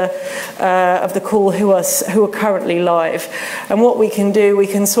call who are currently live. And what we can do,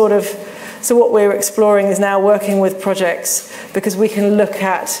 so what we're exploring is now working with projects, because we can look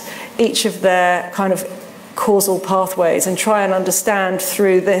at each of their kind of causal pathways and try and understand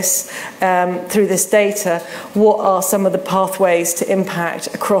through this data what are some of the pathways to impact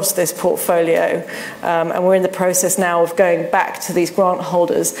across this portfolio. And we're in the process now of going back to these grant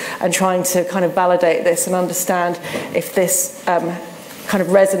holders and trying to kind of validate this and understand if this kind of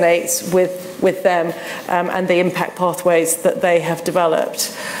resonates with them and the impact pathways that they have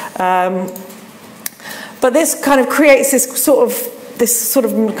developed. But this kind of creates this sort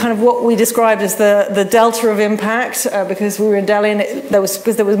of kind of what we described as the delta of impact, because we were in Delhi and there was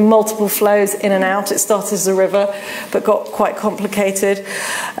multiple flows in and out. It started as a river, but got quite complicated.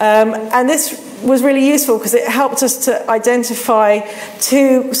 And this was really useful because it helped us to identify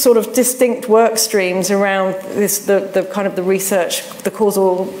two sort of distinct work streams around this, the kind of the research, the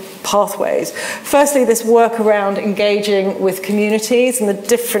causal pathways. Firstly, this work around engaging with communities and the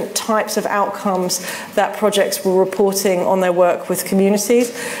different types of outcomes that projects were reporting on their work with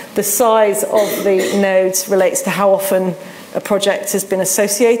communities. The size of the nodes relates to how often a project has been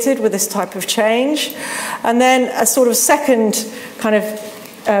associated with this type of change. And then a sort of second kind of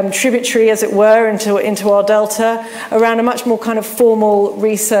tributary, as it were, into our delta around a much more kind of formal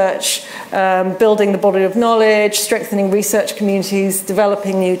research, building the body of knowledge, strengthening research communities,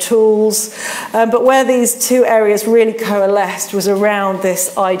 developing new tools. But where these two areas really coalesced was around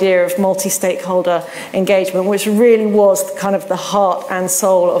this idea of multi-stakeholder engagement, which really was kind of the heart and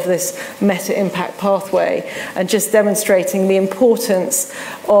soul of this meta-impact pathway, and just demonstrating the importance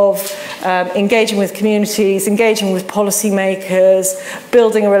of engaging with communities, engaging with policymakers,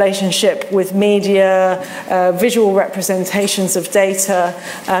 building a relationship with media, visual representations of data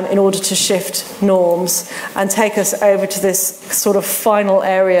in order to shift norms and take us over to this sort of final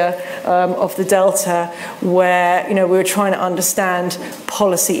area of the delta where, you know, we were trying to understand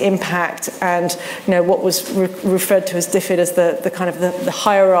policy impact and, you know, what was referred to as DFID as the kind of the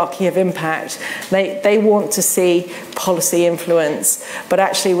hierarchy of impact. They want to see policy influence, but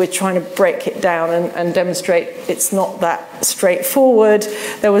actually we're trying to break it down and demonstrate it's not that straightforward.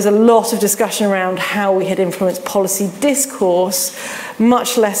 There was a lot of discussion around how we had influenced policy discourse,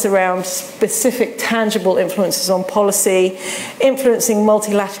 much less around specific tangible influences on policy. Influencing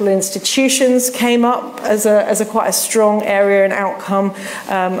multilateral institutions came up as a quite a strong area and outcome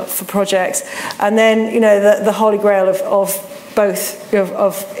for projects. And then, you know, the holy grail of both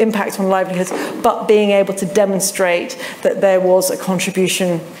of impact on livelihoods, but being able to demonstrate that there was a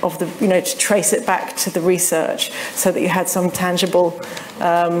contribution of the, you know, to trace it back to the research so that you had some tangible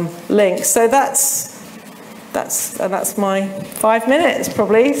link. So that's my 5 minutes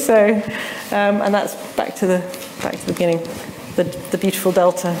probably. So and that's back to the beginning, the beautiful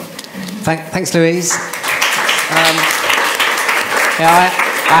delta. Thanks, Louise. Yeah,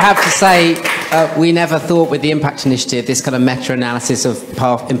 I have to say, we never thought with the Impact Initiative this kind of meta-analysis of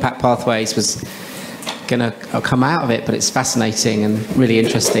impact pathways was going to come out of it, but it's fascinating and really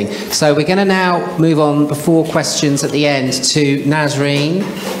interesting. So we're going to now move on, before questions at the end, to Nasreen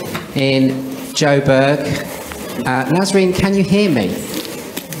in Joburg. Nasreen, can you hear me?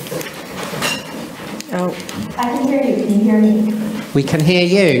 Oh. I can hear you. Can you hear me? We can hear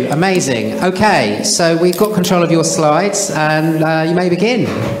you. Amazing. Okay, so we've got control of your slides, and you may begin.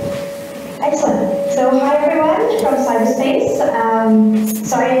 Excellent. So hi everyone from cyberspace.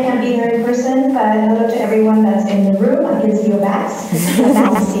 Sorry I can't be there in person, but hello to everyone that's in the room. I can see your backs.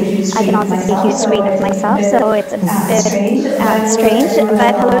 I can also see you screen of myself, so it's a bit strange,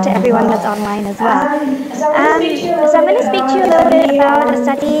 but hello to everyone that's online as well. So I'm going to speak to you a little bit about a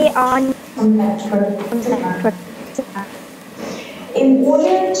study on network. In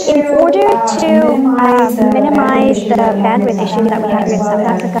order to minimize the bandwidth issue that we have here in South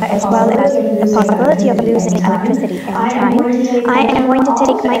Africa, as well as the possibility of losing electricity anytime, I am going to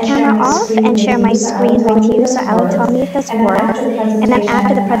take my camera off and share my screen with you, so I will tell me if this works, and then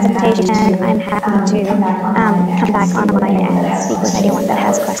after the presentation I'm happy to come back online and speak with anyone that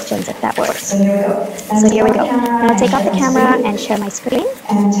has questions if that works. So here we go. I'm going to take off the camera and share my screen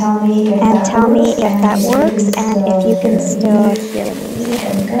and tell me if that works and if you can still hear me.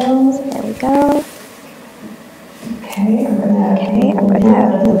 There we go. Okay, I'm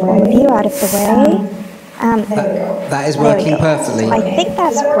gonna move all of you out of the way. That is working perfectly. So I think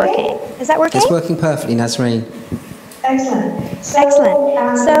that's working. Is that working? It's working perfectly, Nasreen. Excellent. So,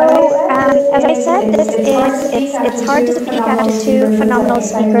 as I said, it's hard to speak after two phenomenal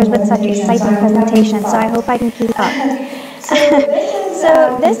speakers with such exciting presentations, so I hope I can keep up.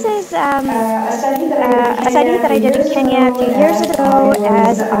 So this is a study that I did in Kenya a few years ago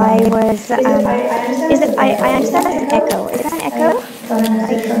as I was, I understand that's an echo. Is that an echo? I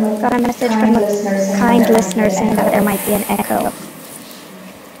got a message from a kind listener saying that there might be an echo.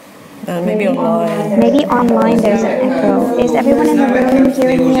 Maybe online. Maybe online there's an echo. Is everyone in the room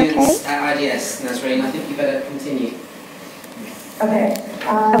hearing me okay? Yes, Nasreen, I think you better continue. Okay.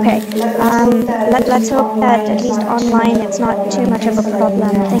 Let's hope that at least online it's not too much of a problem.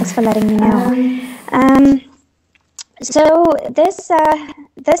 Thanks for letting me know. So this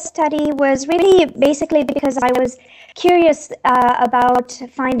study was really basically because I was curious about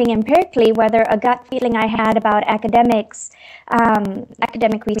finding empirically whether a gut feeling I had about academics,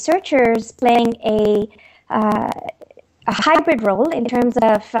 academic researchers playing a hybrid role in terms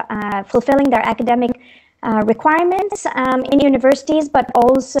of fulfilling their academic requirements in universities, but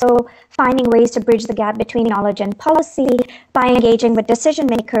also finding ways to bridge the gap between knowledge and policy by engaging with decision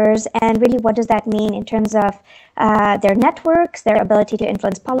makers. And really, what does that mean in terms of their networks, their ability to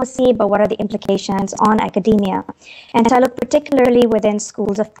influence policy, but what are the implications on academia? And so I look particularly within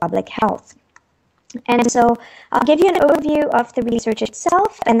schools of public health. And so I'll give you an overview of the research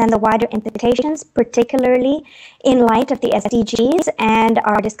itself and then the wider implications, particularly in light of the SDGs and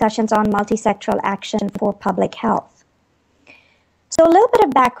our discussions on multi-sectoral action for public health. So a little bit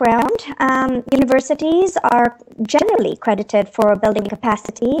of background. Universities are generally credited for building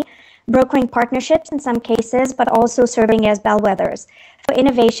capacity, brokering partnerships in some cases, but also serving as bellwethers for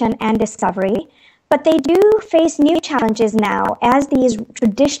innovation and discovery. But they do face new challenges now as these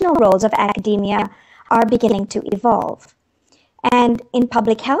traditional roles of academia are beginning to evolve. And in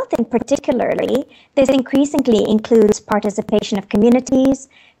public health in particularly, this increasingly includes participation of communities,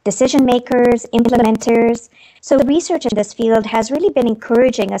 decision makers, implementers. So research in this field has really been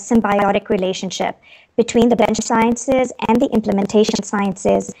encouraging a symbiotic relationship between the bench sciences and the implementation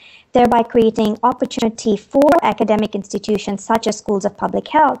sciences, thereby creating opportunity for academic institutions such as schools of public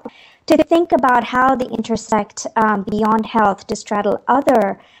health to think about how they intersect beyond health to straddle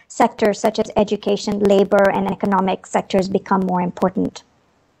other sectors such as education, labor, and economic sectors become more important.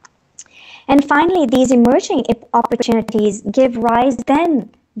 And finally, these emerging opportunities give rise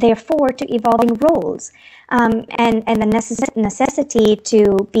then, therefore, to evolving roles and the necessity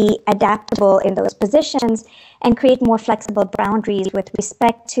to be adaptable in those positions and create more flexible boundaries with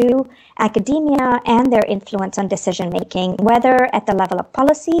respect to academia and their influence on decision making, whether at the level of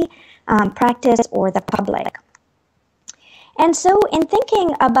policy, practice, or the public. And so in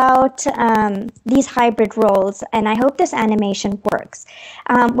thinking about these hybrid roles, and I hope this animation works,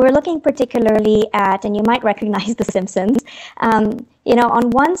 we're looking particularly at, and you might recognize The Simpsons, you know,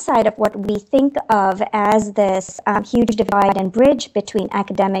 on one side of what we think of as this huge divide and bridge between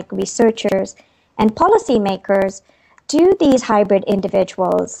academic researchers and policymakers, do these hybrid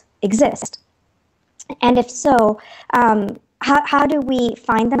individuals exist? And if so, how do we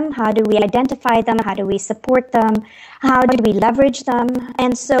find them? How do we identify them? How do we support them? How do we leverage them?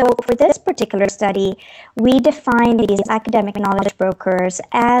 And so for this particular study, we define these academic knowledge brokers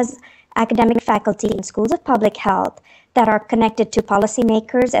as academic faculty in schools of public health that are connected to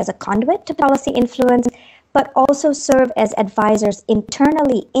policymakers as a conduit to policy influence, but also serve as advisors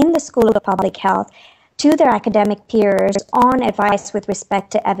internally in the School of Public Health to their academic peers on advice with respect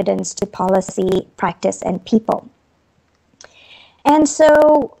to evidence to policy, practice, and people. And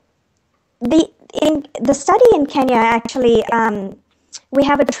so the study in Kenya actually, we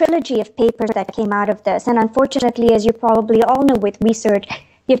have a trilogy of papers that came out of this. And unfortunately, as you probably all know with research,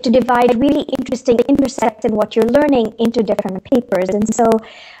 you have to divide really interesting intersects in what you're learning into different papers. And so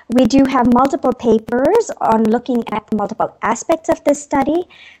we do have multiple papers on looking at multiple aspects of this study.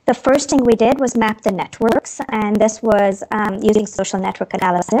 The first thing we did was map the networks, and this was using social network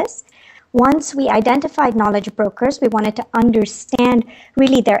analysis. Once we identified knowledge brokers, we wanted to understand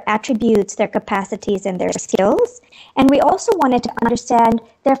really their attributes, their capacities, and their skills. And we also wanted to understand,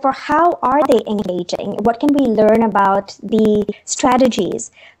 therefore, how are they engaging? What can we learn about the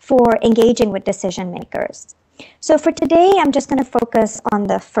strategies for engaging with decision makers? So for today, I'm just going to focus on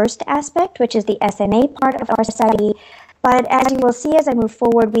the first aspect, which is the SNA part of our study. But as you will see as I move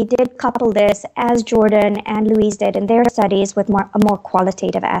forward, we did couple this, as Jordan and Louise did in their studies, with a more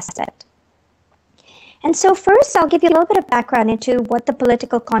qualitative aspect. And so first, I'll give you a little bit of background into what the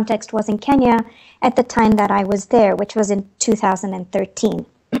political context was in Kenya at the time that I was there, which was in 2013.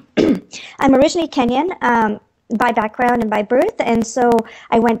 I'm originally Kenyan by background and by birth, and so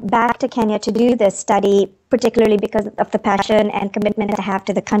I went back to Kenya to do this study, particularly because of the passion and commitment I have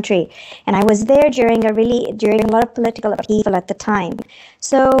to the country. And I was there during a lot of political upheaval at the time.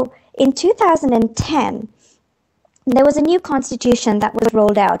 So in 2010, there was a new constitution that was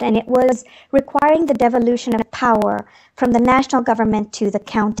rolled out, and it was requiring the devolution of power from the national government to the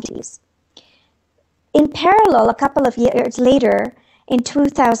counties. In parallel, a couple of years later, in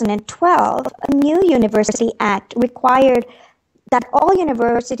 2012, a new University Act required that all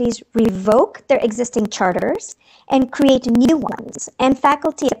universities revoke their existing charters and create new ones. And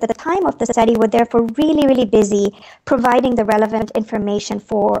faculty at the time of the study were therefore really, really busy providing the relevant information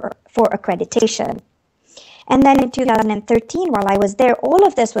for accreditation. And then in 2013, while I was there, all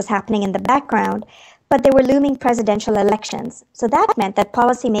of this was happening in the background, but there were looming presidential elections. So that meant that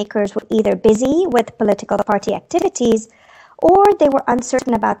policymakers were either busy with political party activities, or they were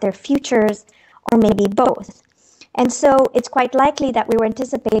uncertain about their futures, or maybe both. And so it's quite likely that we were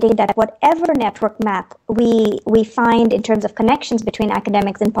anticipating that whatever network map we find in terms of connections between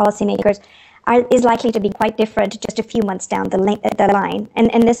academics and policymakers, is likely to be quite different just a few months down the line.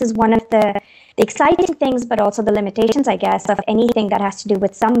 And this is one of the exciting things, but also the limitations, I guess, of anything that has to do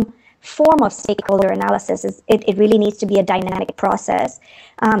with some form of stakeholder analysis. Is it really needs to be a dynamic process.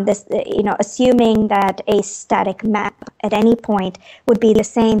 Assuming that a static map at any point would be the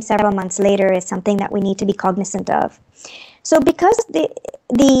same several months later is something that we need to be cognizant of. So because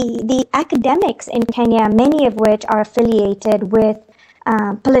the academics in Kenya, many of which are affiliated with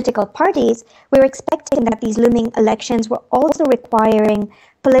political parties, we're expecting that these looming elections were also requiring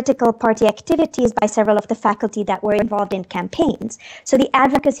political party activities by several of the faculty that were involved in campaigns. So the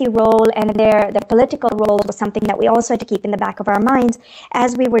advocacy role and their political role was something that we also had to keep in the back of our minds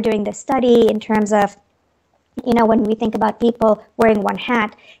as we were doing this study, in terms of, when we think about people wearing one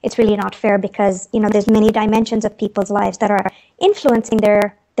hat, it's really not fair, because, there's many dimensions of people's lives that are influencing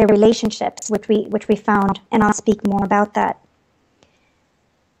their relationships, which we found, and I'll speak more about that.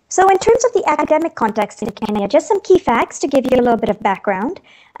 So in terms of the academic context in Kenya, just some key facts to give you a little bit of background.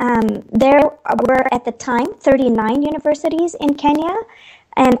 There were at the time 39 universities in Kenya,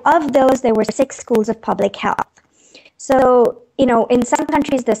 and of those there were 6 schools of public health. So, in some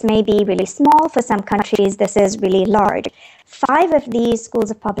countries this may be really small, for some countries this is really large. 5 of these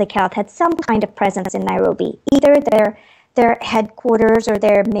schools of public health had some kind of presence in Nairobi. Either their headquarters or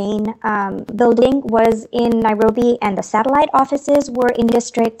their main building was in Nairobi and the satellite offices were in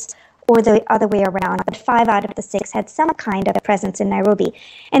districts, or the other way around. But 5 out of the 6 had some kind of presence in Nairobi.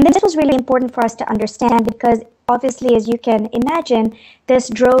 And this was really important for us to understand, because obviously, as you can imagine, this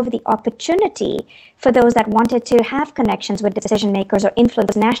drove the opportunity for those that wanted to have connections with decision makers or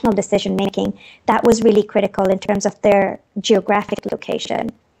influence national decision making. That was really critical in terms of their geographic location.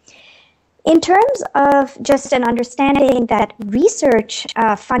 In terms of just an understanding that research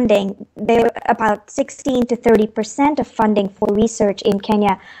funding, about 16 to 30% of funding for research in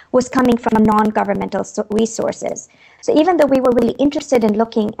Kenya was coming from non-governmental resources. So even though we were really interested in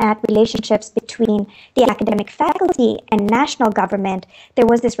looking at relationships between the academic faculty and national government, there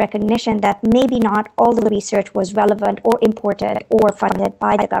was this recognition that maybe not all the research was relevant or imported or funded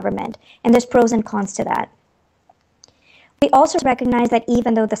by the government. And there's pros and cons to that. We also recognize that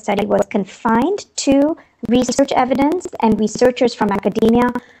even though the study was confined to research evidence and researchers from academia,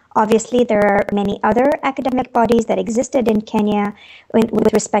 obviously there are many other academic bodies that existed in Kenya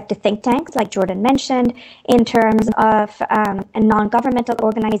with respect to think tanks, like Jordan mentioned, in terms of non-governmental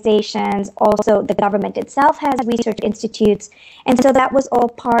organizations. Also, the government itself has research institutes. And so that was all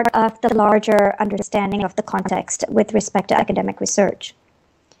part of the larger understanding of the context with respect to academic research.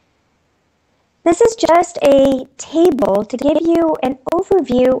 This is just a table to give you an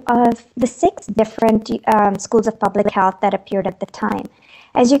overview of the 6 different schools of public health that appeared at the time.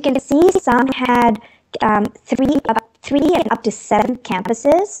 As you can see, some had 3 and up to 7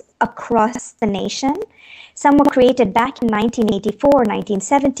 campuses across the nation. Some were created back in 1984,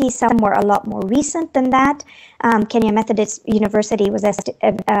 1970. Some were a lot more recent than that. Kenya Methodist University was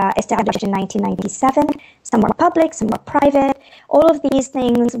established in 1997. Some were public, some were private. All of these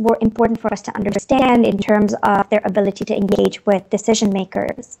things were important for us to understand in terms of their ability to engage with decision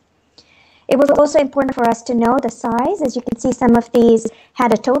makers. It was also important for us to know the size. As you can see, some of these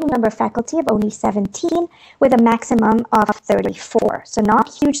had a total number of faculty of only 17 with a maximum of 34. So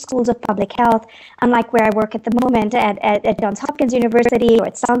not huge schools of public health, unlike where I work at the moment at Johns Hopkins University or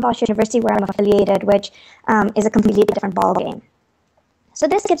at Stellenbosch University, where I'm affiliated, which is a completely different ballgame. So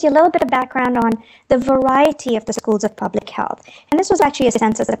this gives you a little bit of background on the variety of the schools of public health. And this was actually a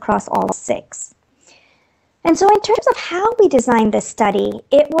census across all 6. And so in terms of how we designed this study,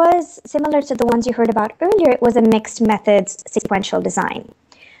 it was similar to the ones you heard about earlier. It was a mixed methods sequential design.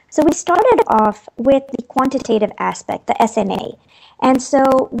 So we started off with the quantitative aspect, the SNA. And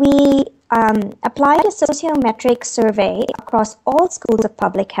so we applied a sociometric survey across all schools of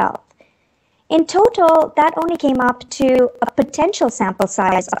public health. In total, that only came up to a potential sample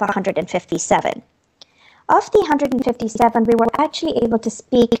size of 157. Of the 157, we were actually able to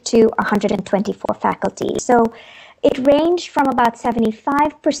speak to 124 faculty. So it ranged from about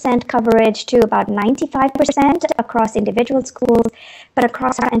 75% coverage to about 95% across individual schools, but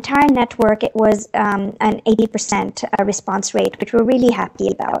across our entire network, it was an 80% response rate, which we're really happy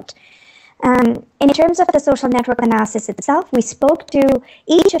about. In terms of the social network analysis itself, we spoke to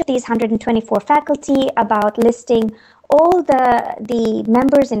each of these 124 faculty about listing all the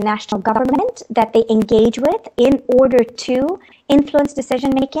members in national government that they engage with in order to influence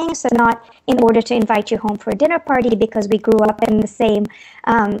decision making. So not in order to invite you home for a dinner party because we grew up in the same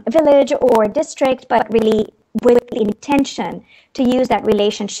village or district, but really with the intention to use that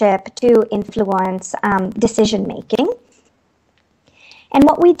relationship to influence decision making. And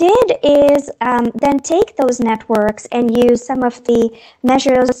what we did is then take those networks and use some of the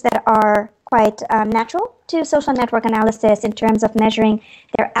measures that are quite natural to social network analysis in terms of measuring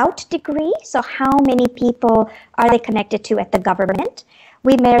their out degree. So how many people are they connected to at the government?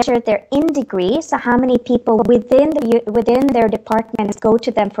 We measured their in degree, so how many people within their departments go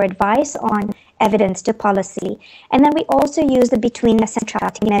to them for advice on evidence to policy. And then we also used the between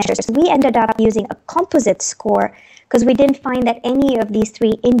centrality measures. We ended up using a composite score because we didn't find that any of these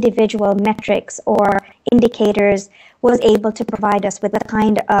three individual metrics or indicators was able to provide us with the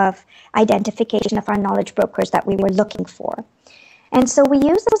kind of identification of our knowledge brokers that we were looking for. And so we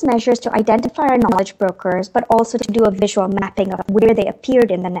used those measures to identify our knowledge brokers, but also to do a visual mapping of where they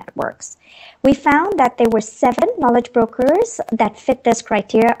appeared in the networks. We found that there were 7 knowledge brokers that fit this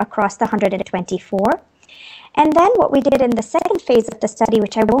criteria across the 124. And then what we did in the second phase of the study,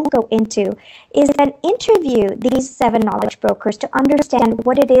 which I won't go into, is then interview these 7 knowledge brokers to understand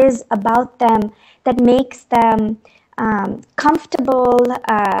what it is about them that makes them comfortable,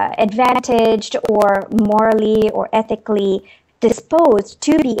 advantaged, or morally or ethically disposed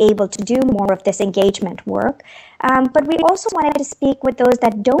to be able to do more of this engagement work. But we also wanted to speak with those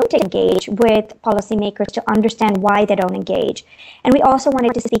that don't engage with policymakers to understand why they don't engage. And we also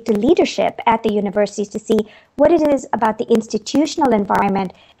wanted to speak to leadership at the universities to see what it is about the institutional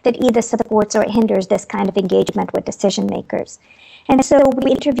environment that either supports or hinders this kind of engagement with decision makers. And so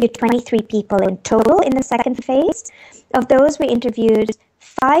we interviewed 23 people in total in the second phase. Of those, we interviewed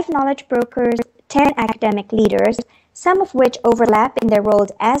 5 knowledge brokers, 10 academic leaders, some of which overlap in their roles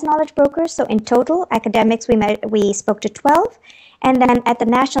as knowledge brokers. So in total, academics, we spoke to 12, and then at the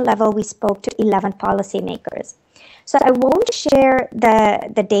national level, we spoke to 11 policymakers. So I won't share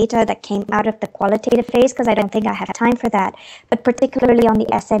the data that came out of the qualitative phase because I don't think I have time for that, but particularly on the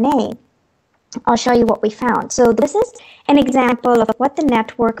SNA, I'll show you what we found. So this is an example of what the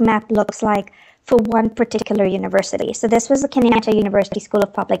network map looks like for one particular university. So this was the Kenyatta University School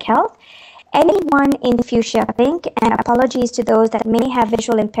of Public Health. Anyone in fuchsia pink, and apologies to those that may have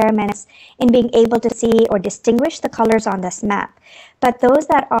visual impairments in being able to see or distinguish the colors on this map. But those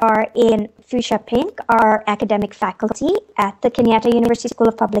that are in fuchsia pink are academic faculty at the Kenyatta University School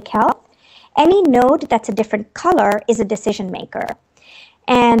of Public Health. Any node that's a different color is a decision maker.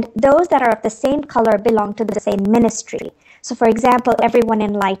 And those that are of the same color belong to the same ministry. So for example, everyone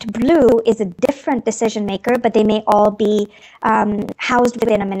in light blue is a different decision maker, but they may all be housed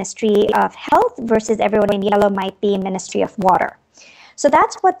within a Ministry of Health versus everyone in yellow might be a Ministry of Water. So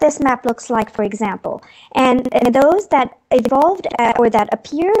that's what this map looks like, for example. And those that evolved or that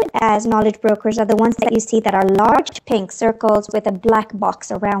appeared as knowledge brokers are the ones that you see that are large pink circles with a black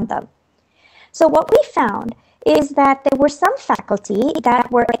box around them. So what we found is that there were some faculty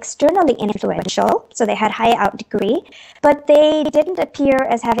that were externally influential, so they had high out degree, but they didn't appear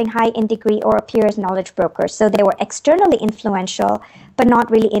as having high in degree or appear as knowledge brokers. So they were externally influential, but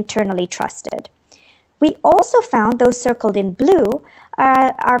not really internally trusted. We also found those circled in blue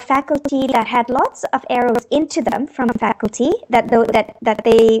are faculty that had lots of arrows into them from faculty that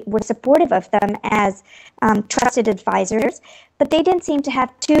they were supportive of them as trusted advisors, but they didn't seem to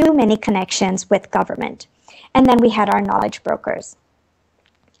have too many connections with government. And then we had our knowledge brokers.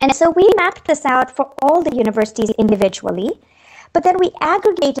 And so we mapped this out for all the universities individually, but then we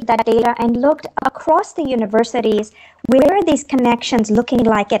aggregated that data and looked across the universities, where are these connections looking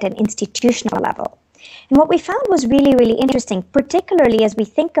like at an institutional level? And what we found was really, really interesting, particularly as we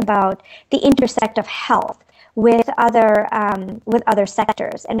think about the intersect of health with other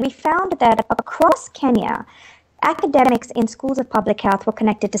sectors. And we found that across Kenya, academics in schools of public health were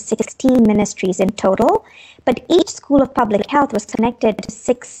connected to 16 ministries in total, but each school of public health was connected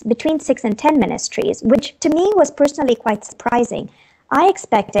to between 6 and 10 ministries, which to me was personally quite surprising. I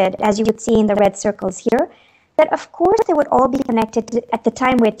expected, as you would see in the red circles here, that of course they would all be connected to, at the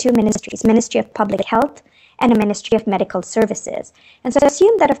time we had 2 ministries, Ministry of Public Health and a Ministry of Medical Services. And so I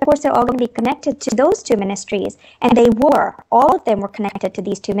assumed that of course they're all going to be connected to those 2 ministries, and they were. All of them were connected to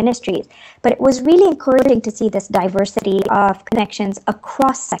these 2 ministries. But it was really encouraging to see this diversity of connections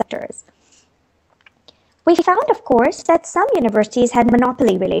across sectors. We found, of course, that some universities had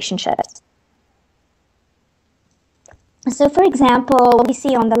monopoly relationships. So for example, we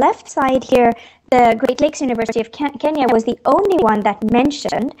see on the left side here, the Great Lakes University of Kenya was the only one that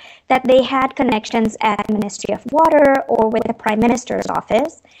mentioned that they had connections at the Ministry of Water or with the Prime Minister's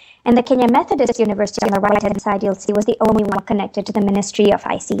office. And the Kenya Methodist University on the right-hand side, you'll see, was the only one connected to the Ministry of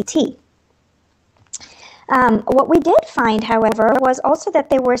ICT. What we did find, however, was also that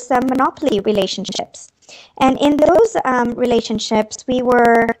there were some monopoly relationships. And in those relationships, we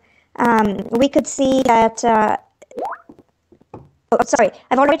could see that sorry,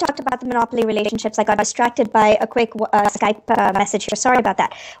 I've already talked about the monopoly relationships. I got distracted by a quick Skype message here. Sorry about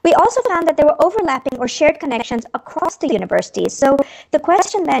that. We also found that there were overlapping or shared connections across the universities. So the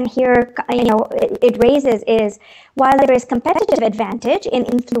question then here, it raises is, while there is competitive advantage in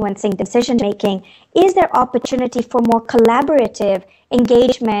influencing decision making, is there opportunity for more collaborative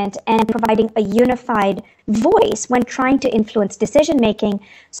engagement and providing a unified voice when trying to influence decision making,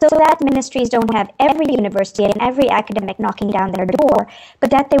 so that ministries don't have every university and every academic knocking down their door, but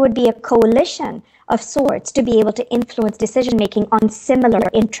that there would be a coalition of sorts to be able to influence decision making on similar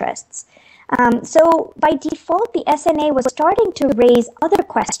interests. So by default, the SNA was starting to raise other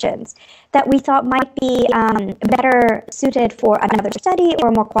questions that we thought might be better suited for another study or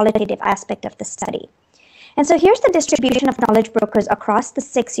a more qualitative aspect of the study. And so here's the distribution of knowledge brokers across the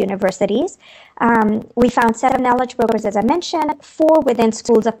 6 universities. We found 7 knowledge brokers, as I mentioned, 4 within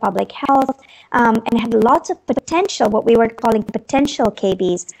schools of public health, and had lots of potential, what we were calling potential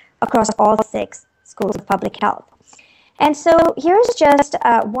KBs, across all 6 schools of public health. And so here's just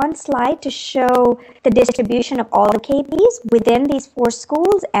one slide to show the distribution of all the KBs within these 4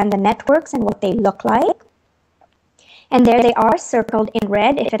 schools and the networks and what they look like. And there they are, circled in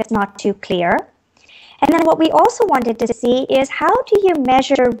red if it's not too clear. And then what we also wanted to see is, how do you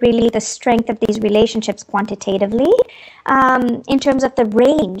measure really the strength of these relationships quantitatively in terms of the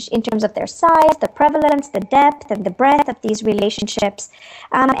range, in terms of their size, the prevalence, the depth, and the breadth of these relationships.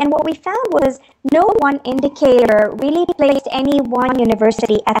 And what we found was no one indicator really placed any one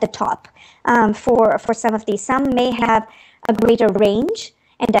university at the top for some of these. Some may have a greater range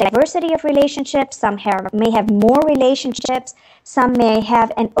and diversity of relationships, some may have more relationships, some may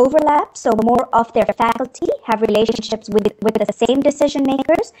have an overlap, so more of their faculty have relationships with the same decision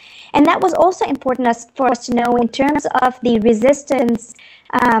makers. And that was also important for us to know in terms of the resistance,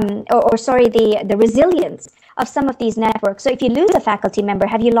 the resilience of some of these networks. So if you lose a faculty member,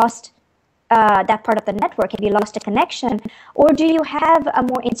 have you lost that part of the network? Have you lost a connection? Or do you have a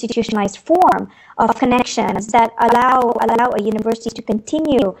more institutionalized form of connections that allow a university to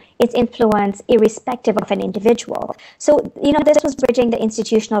continue its influence irrespective of an individual? So, this was bridging the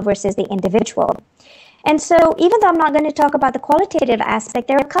institutional versus the individual. And so even though I'm not going to talk about the qualitative aspect,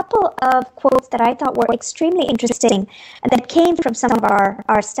 there are a couple of quotes that I thought were extremely interesting that came from some of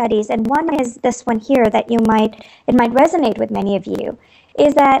our studies. And one is this one here that it might resonate with many of you,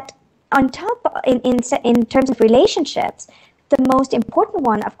 is that on top, in terms of relationships, the most important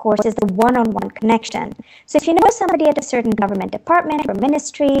one, of course, is the one-on-one connection. So if you know somebody at a certain government department or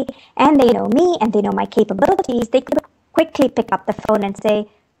ministry, and they know me and they know my capabilities, they could quickly pick up the phone and say,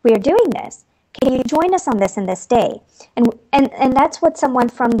 "We're doing this. Can you join us on this and this day?" And that's what someone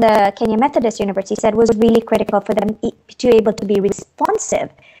from the Kenya Methodist University said was really critical for them to be able to be responsive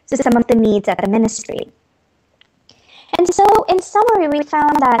to some of the needs at the ministry. And so in summary, we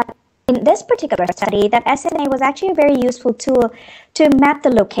found that in this particular study, that SNA was actually a very useful tool to map the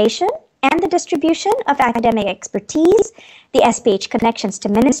location and the distribution of academic expertise, the SPH connections to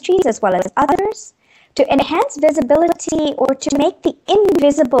ministries as well as others, to enhance visibility or to make the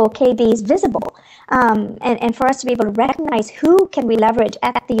invisible KBs visible, and for us to be able to recognize who can we leverage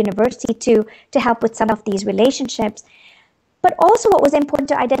at the university to help with some of these relationships. But also what was important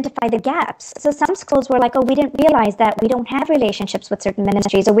to identify the gaps. So some schools were like, oh, we didn't realize that we don't have relationships with certain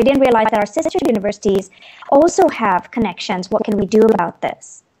ministries, or we didn't realize that our sister universities also have connections. What can we do about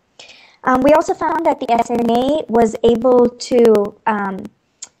this? We also found that the SNA was able to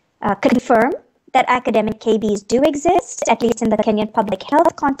confirm that academic KBs do exist, at least in the Kenyan public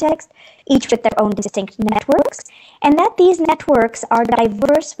health context, each with their own distinct networks, and that these networks are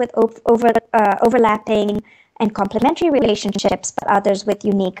diverse with overlapping and complementary relationships, but others with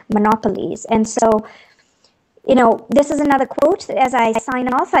unique monopolies. And so, this is another quote. As I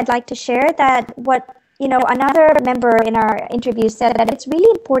sign off, I'd like to share that another member in our interview said that it's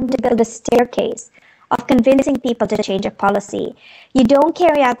really important to build a staircase of convincing people to change a policy. You don't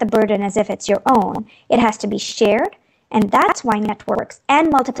carry out the burden as if it's your own. It has to be shared, and that's why networks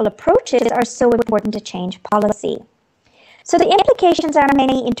and multiple approaches are so important to change policy. So the implications are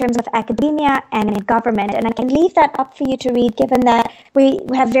many in terms of academia and in government, and I can leave that up for you to read, given that we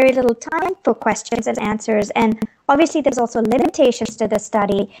have very little time for questions and answers. And obviously there's also limitations to the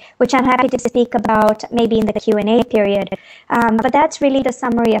study, which I'm happy to speak about maybe in the Q&A period. But that's really the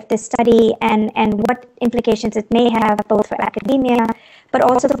summary of this study and what implications it may have both for academia, but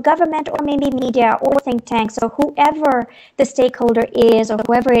also for government or maybe media or think tanks, or whoever the stakeholder is or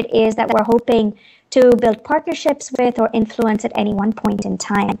whoever it is that we're hoping to build partnerships with or influence at any one point in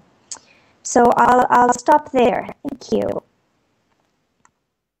time. So I'll stop there. Thank you.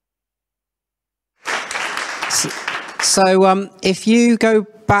 So if you go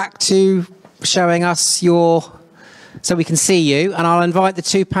back to showing us your, so we can see you, and I'll invite the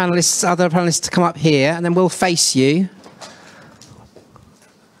two panelists, other panelists, to come up here, and then we'll face you.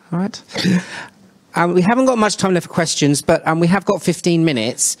 All right. We haven't got much time left for questions, but we have got 15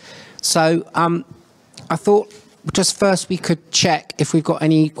 minutes. So I thought just first we could check if we've got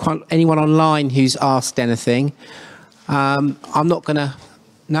anyone online who's asked anything. I'm not going to,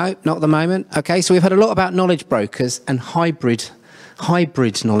 no, not at the moment. Okay, so we've heard a lot about knowledge brokers and hybrid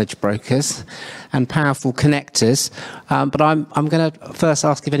knowledge brokers and powerful connectors. But I'm going to first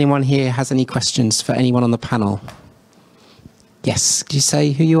ask if anyone here has any questions for anyone on the panel. Yes, could you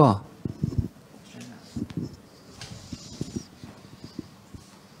say who you are?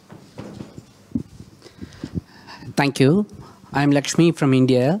 Thank you. I'm Lakshmi from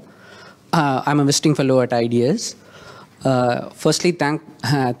India. I'm a visiting fellow at IDS. Firstly,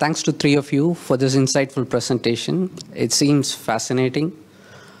 thanks to three of you for this insightful presentation. It seems fascinating,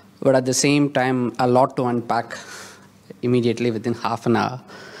 but at the same time, a lot to unpack immediately within half an hour.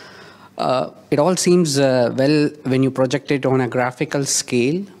 It all seems well when you project it on a graphical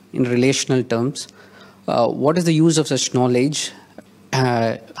scale in relational terms. What is the use of such knowledge?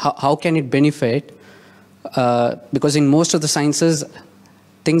 How can it benefit? Because in most of the sciences,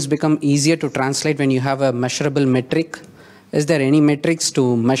 things become easier to translate when you have a measurable metric. Is there any metrics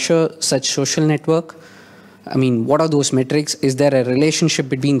to measure such social network? I mean, what are those metrics? Is there a relationship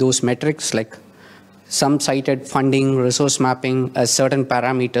between those metrics, like some cited funding, resource mapping as certain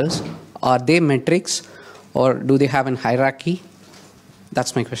parameters? Are they metrics, or do they have a hierarchy?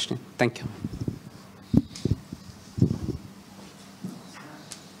 That's my question. Thank you.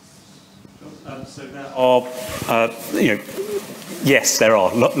 So there are, yes, there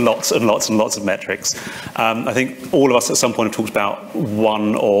are lots and lots and lots of metrics. I think all of us at some point have talked about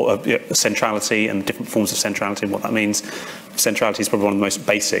one or centrality and different forms of centrality and what that means. Centrality is probably one of the most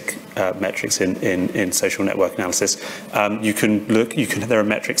basic metrics in social network analysis. There are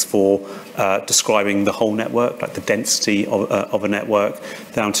metrics for describing the whole network, like the density of a network,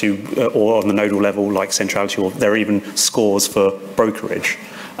 down to, or on the nodal level, like centrality, or there are even scores for brokerage.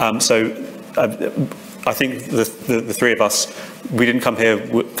 I think the three of us, we didn't come here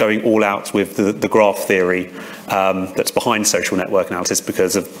going all out with the graph theory that's behind social network analysis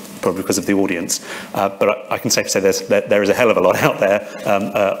probably because of the audience. But I can safely say there is a hell of a lot out there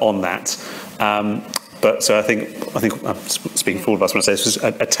on that. So I think I'm speaking for all of us when I say this is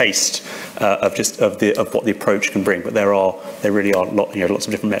a taste of what the approach can bring. But there really are lots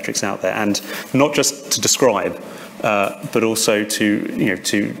of different metrics out there, and not just to describe. But also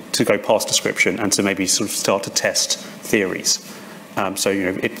to go past description and to maybe sort of start to test theories.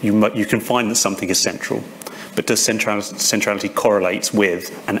 You can find that something is central, but does centrality correlate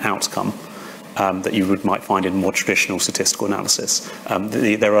with an outcome that you might find in more traditional statistical analysis?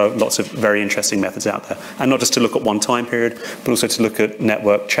 There are lots of very interesting methods out there, and not just to look at one time period, but also to look at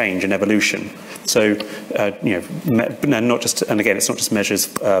network change and evolution. So, not just, and again, it's not just measures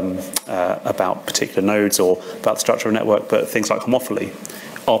about particular nodes or about the structure of a network, but things like homophily.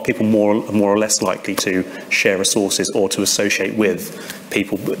 Are people more or less likely to share resources or to associate with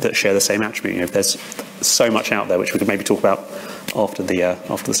people that share the same attribute? There's so much out there which we could maybe talk about after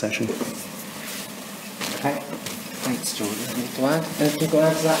the session. Okay, thanks, Jordan. Anything to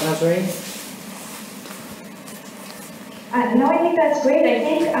add to that, Nasreen? No, I think that's great. I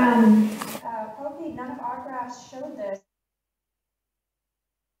think probably none of our graphs showed this.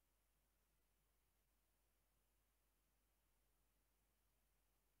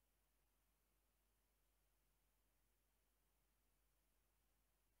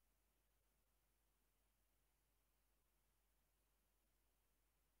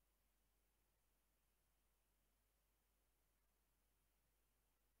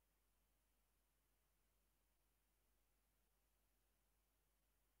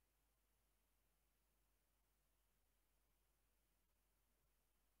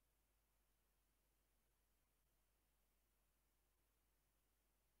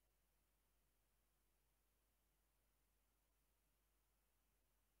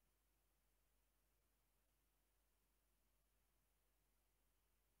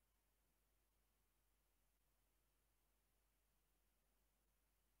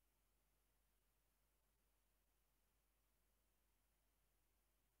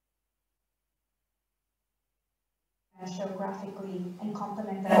 Show graphically and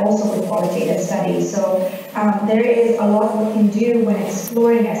complement that also with qualitative studies. So there is a lot we can do when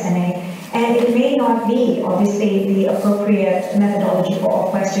exploring SMA, and it may not be obviously the appropriate methodology for all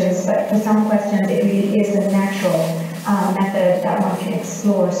questions, but for some questions it really is the natural method that one can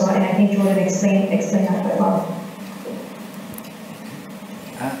explore. So, and I think Jordan explained that quite well.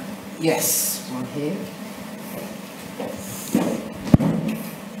 Yes, one here.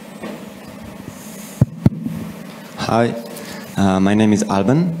 Hi, my name is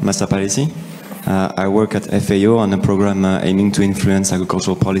Alban Massapalisi. I work at FAO on a program aiming to influence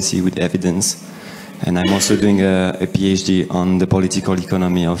agricultural policy with evidence. And I'm also doing a PhD on the political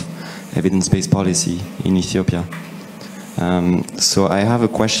economy of evidence-based policy in Ethiopia. So I have a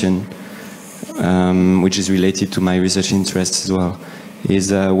question which is related to my research interests as well,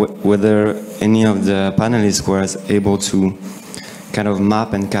 is whether any of the panelists were able to kind of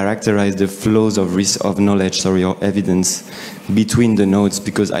map and characterize the flows of knowledge, or evidence between the nodes,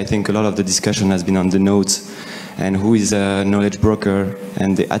 because I think a lot of the discussion has been on the nodes and who is a knowledge broker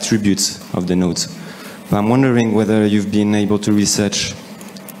and the attributes of the nodes. But I'm wondering whether you've been able to research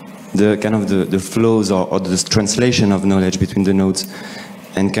the kind of the flows or the translation of knowledge between the nodes,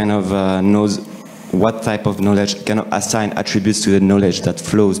 and kind of knows what type of knowledge, kind of assign attributes to the knowledge that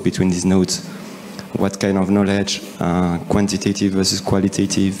flows between these nodes. What kind of knowledge, quantitative versus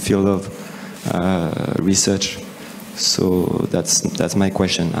qualitative field of research. So that's my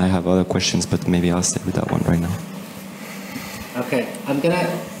question. I have other questions, but maybe I'll stay with that one right now. Okay, I'm going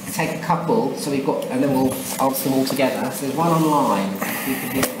to take a couple, so we've got, and then we'll answer them all together. So there's one online, if you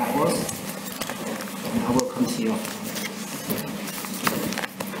can hear what that was. And I will come to you.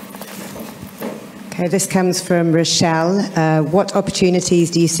 Okay, this comes from Rochelle. What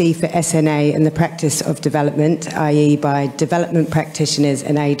opportunities do you see for SNA in the practice of development, i.e. by development practitioners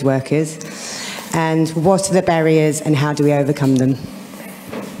and aid workers? And what are the barriers and how do we overcome them?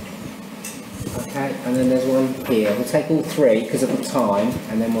 Okay, and then there's one here. We'll take all three because of the time,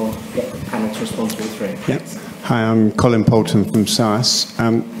 and then we'll get the panel to respond to all three. Yep. Hi, I'm Colin Poulton from SARS.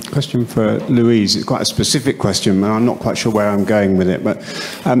 Question for Louise. It's quite a specific question, and I'm not quite sure where I'm going with it. But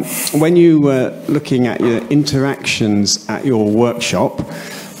when you were looking at your interactions at your workshop,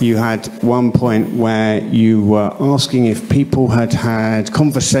 you had one point where you were asking if people had had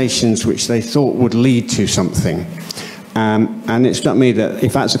conversations which they thought would lead to something. And it struck me that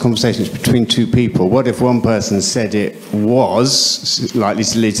if that's a conversation between two people, what if one person said it was likely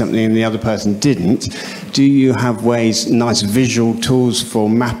to lead to something and the other person didn't? Do you have ways, nice visual tools for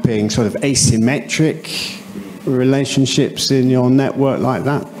mapping sort of asymmetric relationships in your network like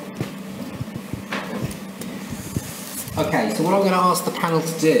that? Okay, so what I'm going to ask the panel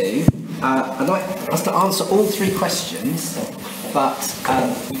to do, I'd like us to answer all three questions, but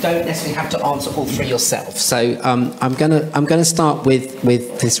you don't necessarily have to answer all three yourself. So I'm going to start with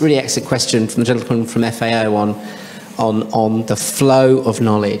this really excellent question from the gentleman from FAO on the flow of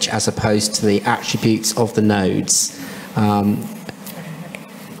knowledge as opposed to the attributes of the nodes.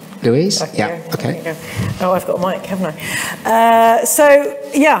 Louise? Yeah, okay. Oh, I've got a mic, haven't I? So,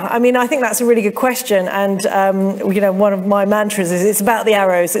 yeah, I mean, I think that's a really good question. And, you know, one of my mantras is it's about the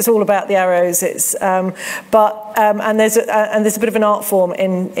arrows. It's all about the arrows. It's, and there's a bit of an art form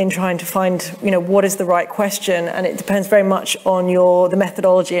in trying to find, you know, what is the right question. And it depends very much on the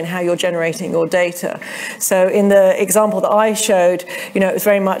methodology and how you're generating your data. So in the example that I showed, you know, it was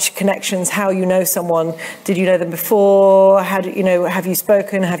very much connections, how you know someone. Did you know them before? How do, you know, have you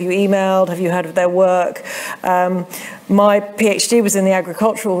spoken? Have you emailed? Have you heard of their work? My PhD was in the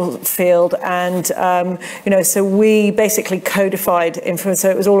agricultural field, and you know, so we basically codified information. So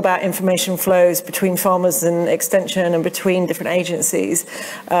it was all about information flows between farmers and extension, and between different agencies,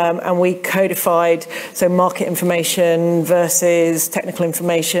 and we codified so market information versus technical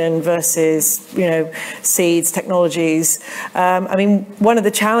information versus, you know, seeds, technologies. I mean, one of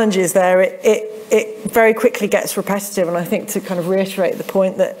the challenges there, it very quickly gets repetitive, and I think to kind of reiterate the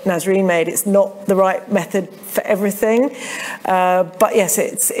point that Nasreen made, it's not the right method for everything, but yes,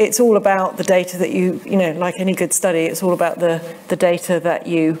 it's all about the data that you know, like any good study, it's all about the data that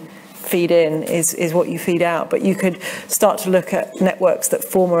you feed in is what you feed out. But you could start to look at networks that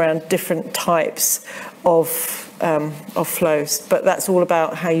form around different types of flows, but that's all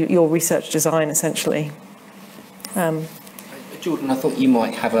about how your research design essentially. Jordan, I thought you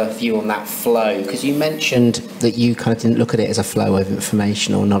might have a view on that flow, because you mentioned that you kind of didn't look at it as a flow of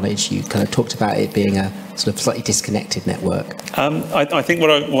information or knowledge. You kind of talked about it being a sort of slightly disconnected network. I think when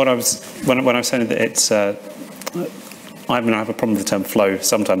I was saying that it's, I have a problem with the term flow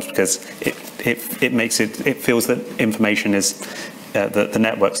sometimes, because it makes it feels that information is the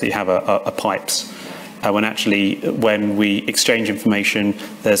networks that you have are pipes. When actually, when we exchange information,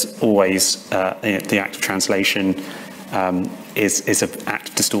 there's always the act of translation. Is an act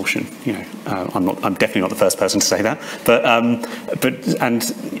of distortion. You know, I'm definitely not the first person to say that. But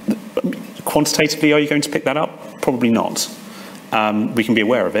quantitatively, are you going to pick that up? Probably not. We can be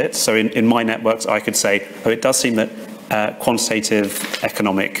aware of it. So in my networks, I could say, oh, it does seem that quantitative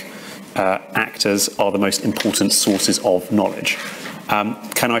economic actors are the most important sources of knowledge.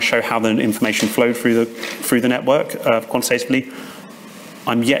 Can I show how the information flowed through the network quantitatively?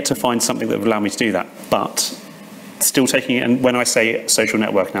 I'm yet to find something that would allow me to do that, but still taking it, and when I say social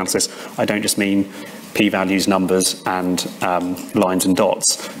network analysis, I don't just mean p-values, numbers, and lines and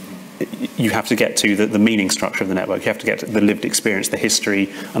dots. You have to get to the meaning structure of the network. You have to get to the lived experience, the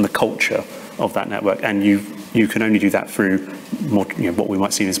history, and the culture of that network, and you can only do that through more, what we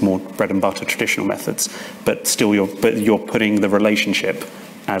might see as more bread and butter traditional methods. But still, you're putting the relationship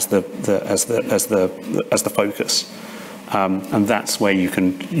as the focus, and that's where you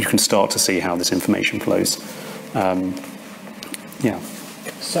can start to see how this information flows. Yeah.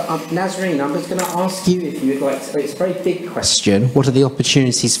 So, Nasreen, I'm just going to ask you if you would like to. It's a very big question. What are the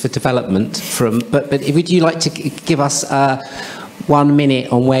opportunities for development from? But would you like to give us 1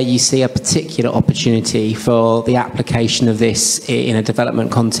 minute on where you see a particular opportunity for the application of this in a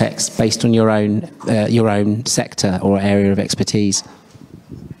development context, based on your own sector or area of expertise?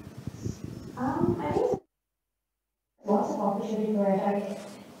 I think lots of opportunity for it. I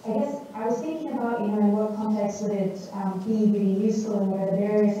guess I was thinking about, in what context would it be really useful, and what are the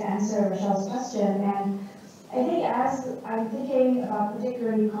barriers to answer Rochelle's question. And I think as I'm thinking about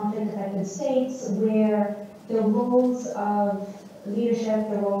particularly conflict-affected states where the roles of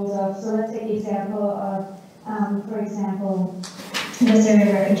leadership, the roles of, so let's take the example of, for example, the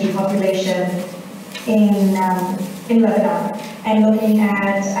Syrian refugee population in Lebanon, and looking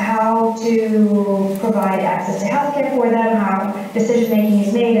at how to provide access to healthcare for them, how decision-making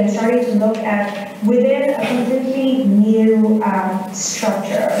is made, and starting to look at within a completely new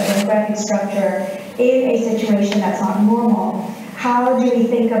structure, a demographic structure, in a situation that's not normal. How do we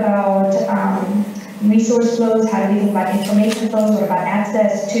think about resource flows? How do we think about information flows? What about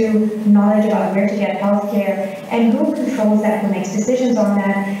access to knowledge about where to get healthcare? And who controls that, who makes decisions on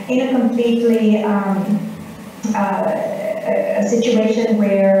that, in a completely a situation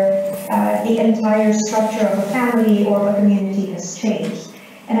where the entire structure of a family or a community has changed.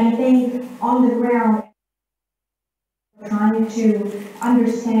 And I think on the ground, trying to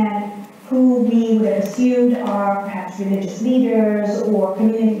understand who we would have assumed are perhaps religious leaders or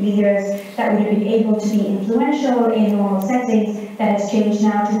community leaders that would have been able to be influential in normal settings, that has changed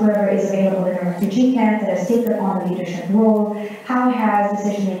now to whoever is available in a refugee camp that has taken on the leadership role. How has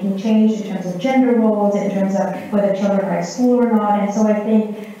decision-making changed in terms of gender roles, in terms of whether children are at school or not? And so I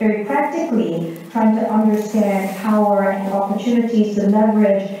think very practically trying to understand power and opportunities to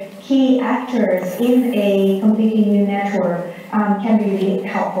leverage key actors in a completely new network can be really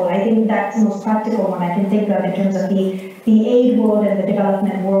helpful. I think that's the most practical one I can think of in terms of the aid world and the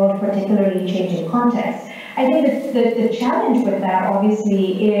development world, particularly changing context. I think that the challenge with that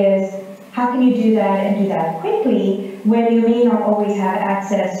obviously is how can you do that and do that quickly when you may not always have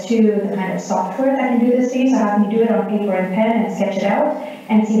access to the kind of software that can do this for you. So how can you do it on paper and pen and sketch it out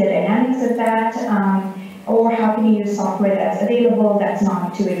and see the dynamics of that? Or how can you use software that's available, that's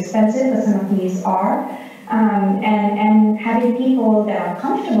not too expensive, but some of these are. And having people that are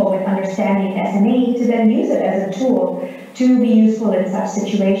comfortable with understanding SMA to then use it as a tool to be useful in such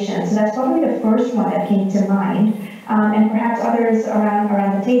situations. So that's probably the first one that came to mind. And perhaps others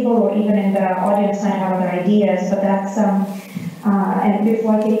around the table or even in the audience might have other ideas, but that's, and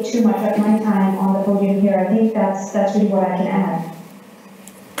before I take too much of my time on the podium here, I think that's really what I can add.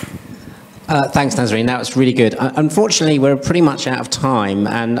 Thanks, Nasreen. That was really good. Unfortunately, we're pretty much out of time,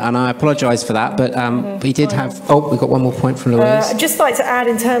 and I apologise for that, but we did have... Oh, we've got one more point from Louise. I'd just like to add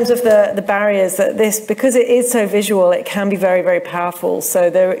in terms of the barriers that this, because it is so visual, it can be very, very powerful. So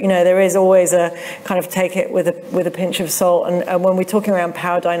there is always a kind of take it with a pinch of salt. And when we're talking around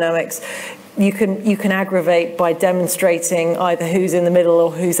power dynamics, you can aggravate by demonstrating either who's in the middle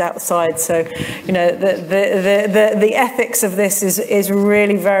or who's outside. So, the ethics of this is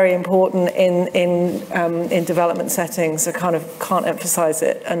really very important in development settings. I kind of can't emphasize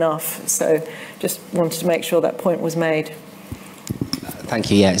it enough. So, just wanted to make sure that point was made.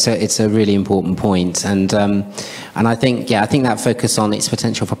 Thank you. Yeah, so it's a really important point, and I think that focus on its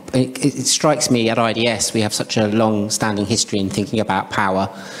potential for it strikes me at IDS we have such a long-standing history in thinking about power.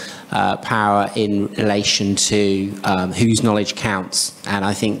 Power in relation to whose knowledge counts, and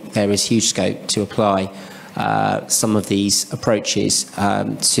I think there is huge scope to apply some of these approaches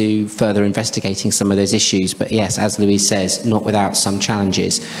to further investigating some of those issues. But yes, as Louise says, not without some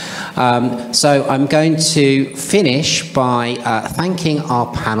challenges. So I'm going to finish by thanking our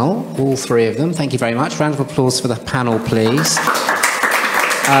panel, all three of them. Thank you very much. Round of applause for the panel, please.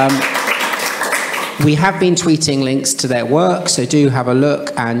 We have been tweeting links to their work, so do have a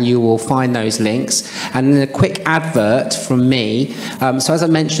look and you will find those links. And then a quick advert from me. So as I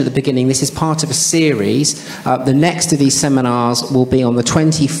mentioned at the beginning, this is part of a series. The next of these seminars will be on the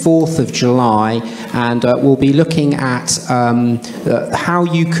 24th of July, and we'll be looking at how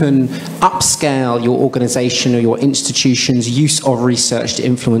you can upscale your organisation or your institution's use of research to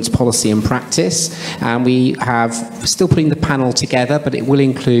influence policy and practice. And we have still putting the panel together, but it will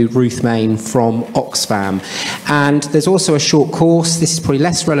include Ruth Main from Oxfam. And there's also a short course. This is probably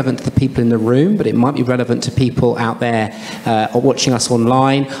less relevant to the people in the room, but it might be relevant to people out there or watching us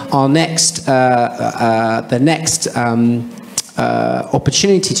online. Our next,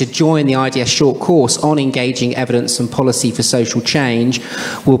 opportunity to join the IDS short course on engaging evidence and policy for social change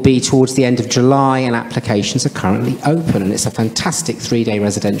will be towards the end of July, and applications are currently open, and it's a fantastic 3-day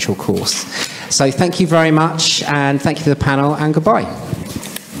residential course. So thank you very much, and thank you to the panel, and goodbye.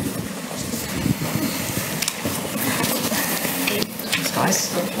 Thanks,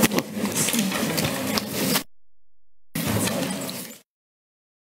 guys.